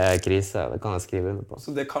 det krise, det kan jeg skrive under på.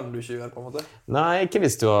 Så det kan du ikke gjøre på en måte? Nei, ikke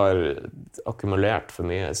hvis du har akkumulert for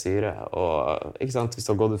mye syre, og ikke sant, hvis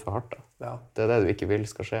du har gått ut for hardt da. Ja. Det det du ikke vil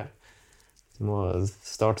skal skje. Du må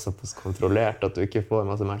starte såpass kontrollert at du ikke får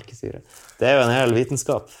masse melkesyre. Det jo en hel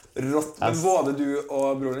vitenskap. Rått, men både du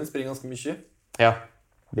og broren din springer ganske mye? Ja.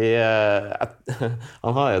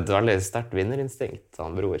 Han har jo et veldig sterkt vinnerinstinkt,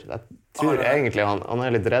 han bror. Jeg tror egentlig han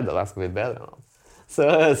litt redd at jeg skal bli bedre enn han.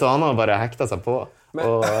 Så han har bare hekta seg på. Men,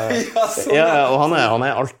 og han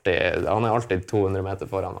er alltid 200 meter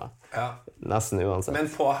foran meg. Ja. Nesten uansett. Men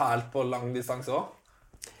helt på lang distanse også?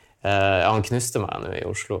 Han knuste meg nå i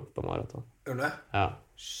Oslo på maraton. Gjorde det? Ja.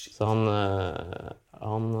 Så han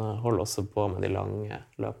holder også på med de lange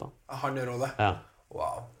løpene. Han gjør også det? Ja.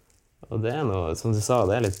 Wow. Og det noe, som du sa,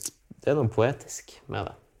 det noe poetisk med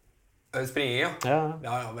det. Springing, ja? Ja.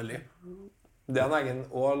 Ja, veldig. Det en egen,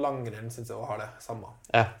 og langrenn synes jeg også har det samme.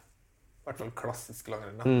 Ja. I hvert fall klassisk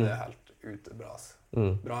langrenn. Det helt ute bra.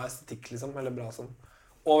 Bra estetikk, liksom. Eller bra sånn.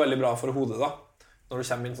 Og veldig bra for hodet, da. Når du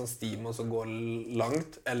kommer inn sånn stim og så går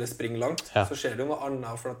langt, eller springer langt, så skjer det jo noe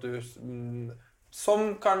annet for at du...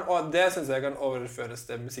 Som kan, og det synes jeg kan overføres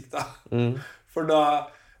til musikk, da. For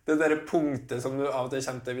da, det der punktet som du av og til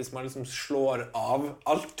kommer til hvis man liksom slår av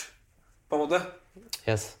alt, på en måte.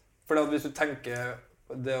 Yes. For at hvis du tenker,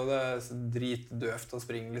 det er jo dritdøvt å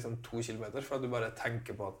springe liksom 2 kilometer, for at du bare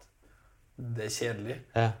tenker på at det er kjedelig.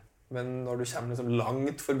 Ja. Men når du kommer liksom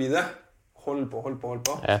langt forbi det, hold på,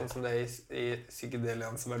 sånn som det er i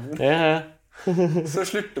psykedelians verden. Så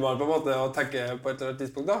slutter man på en måte å tenke på et eller annet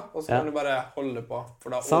tidspunkt da, og så kan du bare holde på,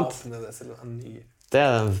 for da åpner det seg en ny... Det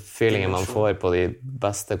er den feelingen man får på de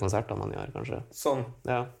beste konsertene man gjør, kanskje. Sånn.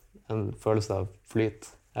 Ja, en følelse av flyt.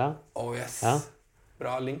 Ja. Oh yes. Ja.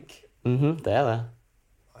 Bra link. Det er det.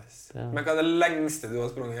 Nice. Men hva er det lengste du har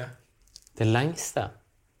sprunget? Det lengste?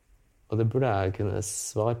 Og det burde jeg kunne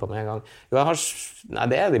svare på med en gang. Jo, nei,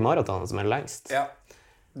 det er de maratonene som er lengst. Ja,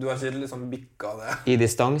 du har ikke liksom bikket det. I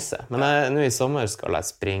distanse. Men nå i sommer skal jeg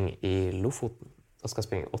springe i Lofoten. Da skal jeg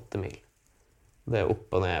springe 8 mil. Det er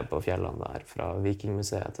opp og ned på fjellene der, fra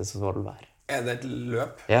Vikingmuseet til Svolvær. Er det et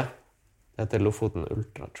løp? Ja, det heter Lofoten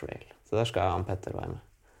Ultra Trail. Så der skal jeg og Petter være med.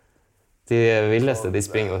 De villeste, de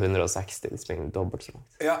springer 160, de springer dobbelt så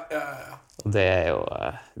langt. Ja. Og det er jo,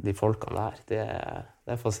 de folkene der, det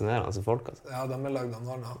er fascinerende folk, altså. Ja, de er laget av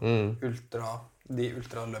noe annet. De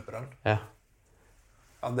ultraløperne. Ja.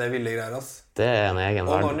 Ja, det er ville greier, altså. Det er en egen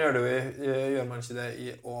verden. Og når gjør man ikke det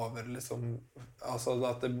i over, liksom, altså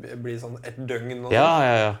at det blir sånn et døgn og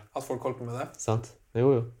ja. At folk holder på med det? Sant,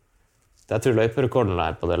 jo. Jeg tror løyperekorden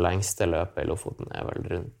der på det lengste løpet i Lofoten er vel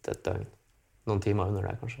rundt et døgn. Noen timer under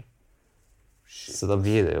det, kanskje. Så da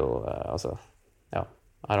blir det jo, altså, ja,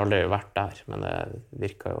 jeg har aldri vært der, men det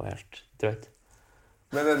virker jo helt drøyt.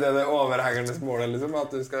 Men det overhengende målet, liksom,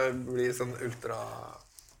 at du skal bli sånn ultra...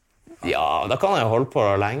 Ja, da kan jeg jo holde på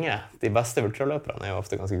lenge. De beste ultraløperne er jo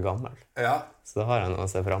ofte ganske gammel. Ja. Så da har jeg noe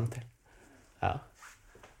å se frem til. Ja.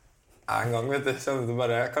 En gang, vet du, kjenner du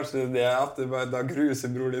bare, kanskje det er at du bare da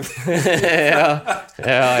gruser bror din. Ja.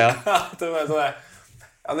 At det bare sånn,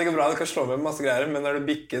 ja, det går bra, du kan slå med masse greier, men når du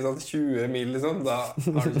bikker sånn 20 mil, liksom, da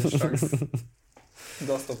har du ikke sjans.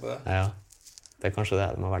 Da stopper det. Ja, det er kanskje det.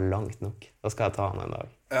 Det må være langt nok. Da skal jeg ta han en dag.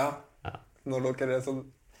 Ja. Når dere er sånn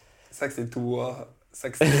 62 og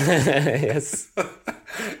 60. Yes.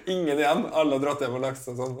 Ingen igjen. Alle har dratt hjem og lagt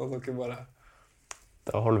og sånn, og dere bare...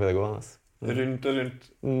 Da holder vi det gående. Rundt og rundt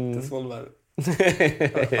til Svolvær.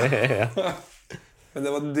 Ja. Men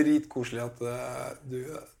det var dritkoselig at du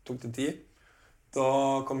tok deg tid. Da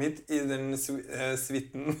kom hit i den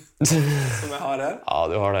svitten som jeg har her. Ja,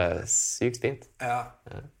 du har det sykt fint. Ja.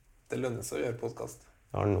 Det lønner seg å gjøre podcast.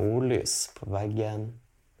 Du har nordlys på veggen.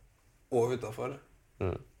 Og utenfor.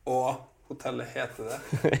 Og hotellet heter det.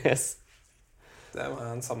 Yes. Det var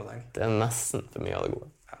en sammenheng. Det er nesten for mye av det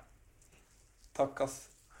gode. Ja. Takk, ass.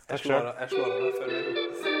 Jeg slår av det før vi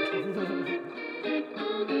roper.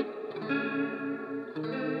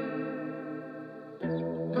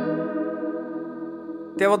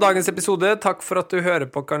 Det var dagens episode. Takk for at du hører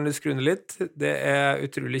på Kan du skru ned litt. Det er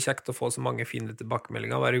utrolig kjekt å få så mange fine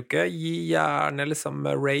tilbakemeldinger hver uke. Gi gjerne liksom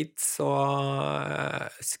rates og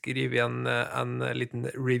skriv igjen en liten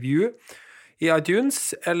review i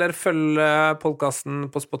iTunes, eller følg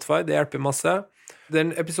podcasten på Spotify. Det hjelper masse.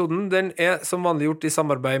 Den episoden den er som vanlig gjort i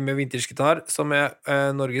samarbeid med Vintage Gitar, som er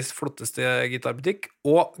Norges flotteste gitarbutikk,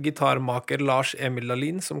 og gitarmaker Lars Emil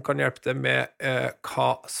Dahlin, som kan hjelpe deg med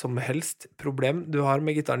hva som helst problem du har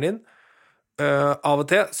med gitaren din. Av og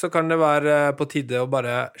til så kan det være på tide å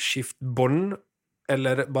bare skifte bånd,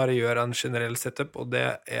 eller bare gjøre en generell setup, og det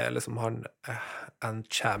er liksom han en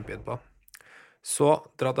champion på. Så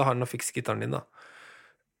dra til han og fiks gitaren din da.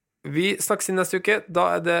 Vi snakkes inn neste uke. Da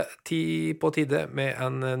er det på tide med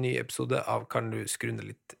en ny episode av Kan du skru ned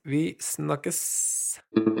litt. Vi snakkes.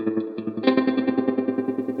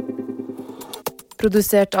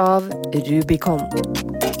 Produsert av Rubicon.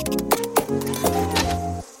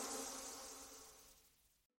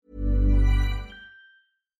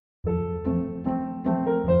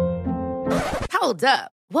 Hold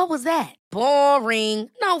up. What was that? Boring.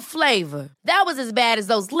 No flavor. That was as bad as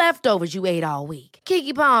those leftovers you ate all week.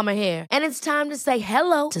 Keke Palmer here, and it's time to say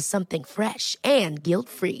hello to something fresh and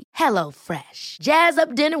guilt-free. Hello Fresh. Jazz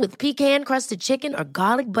up dinner with pecan-crusted chicken or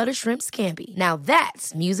garlic butter shrimp scampi. Now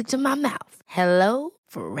that's music to my mouth. Hello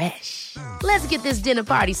Fresh. Let's get this dinner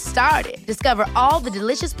party started. Discover all the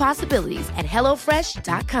delicious possibilities at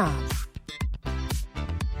HelloFresh.com.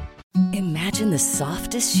 Imagine the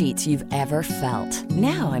softest sheets you've ever felt.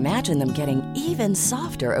 Now imagine them getting even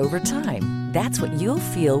softer over time. That's what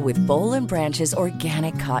you'll feel with Boll & Branch's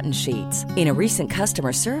organic cotton sheets. In a recent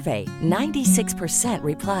customer survey, 96%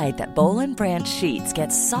 replied that Boll & Branch sheets get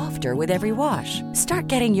softer with every wash. Start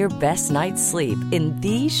getting your best night's sleep in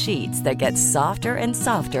these sheets that get softer and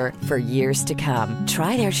softer for years to come.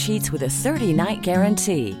 Try their sheets with a 30-night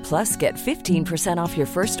guarantee. Plus, get 15% off your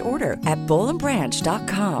first order at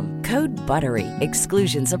bollandbranch.com. Code BUTTERY.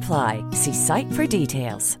 Exclusions apply. See site for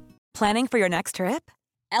details. Planning for your next trip?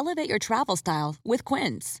 Elevate your travel style with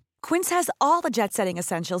Quince. Quince has all the jet-setting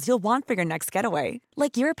essentials you'll want for your next getaway,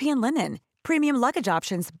 like European linen, premium luggage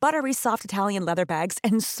options, buttery soft Italian leather bags,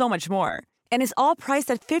 and so much more. And is all priced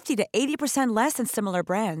at 50 to 80% less than similar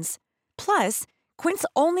brands. Plus, Quince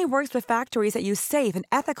only works with factories that use safe and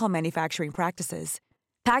ethical manufacturing practices.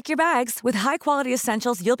 Pack your bags with high-quality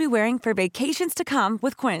essentials you'll be wearing for vacations to come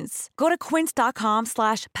with Quince. Go to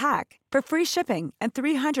quince.com/pack for free shipping and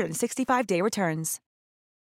 365-day returns.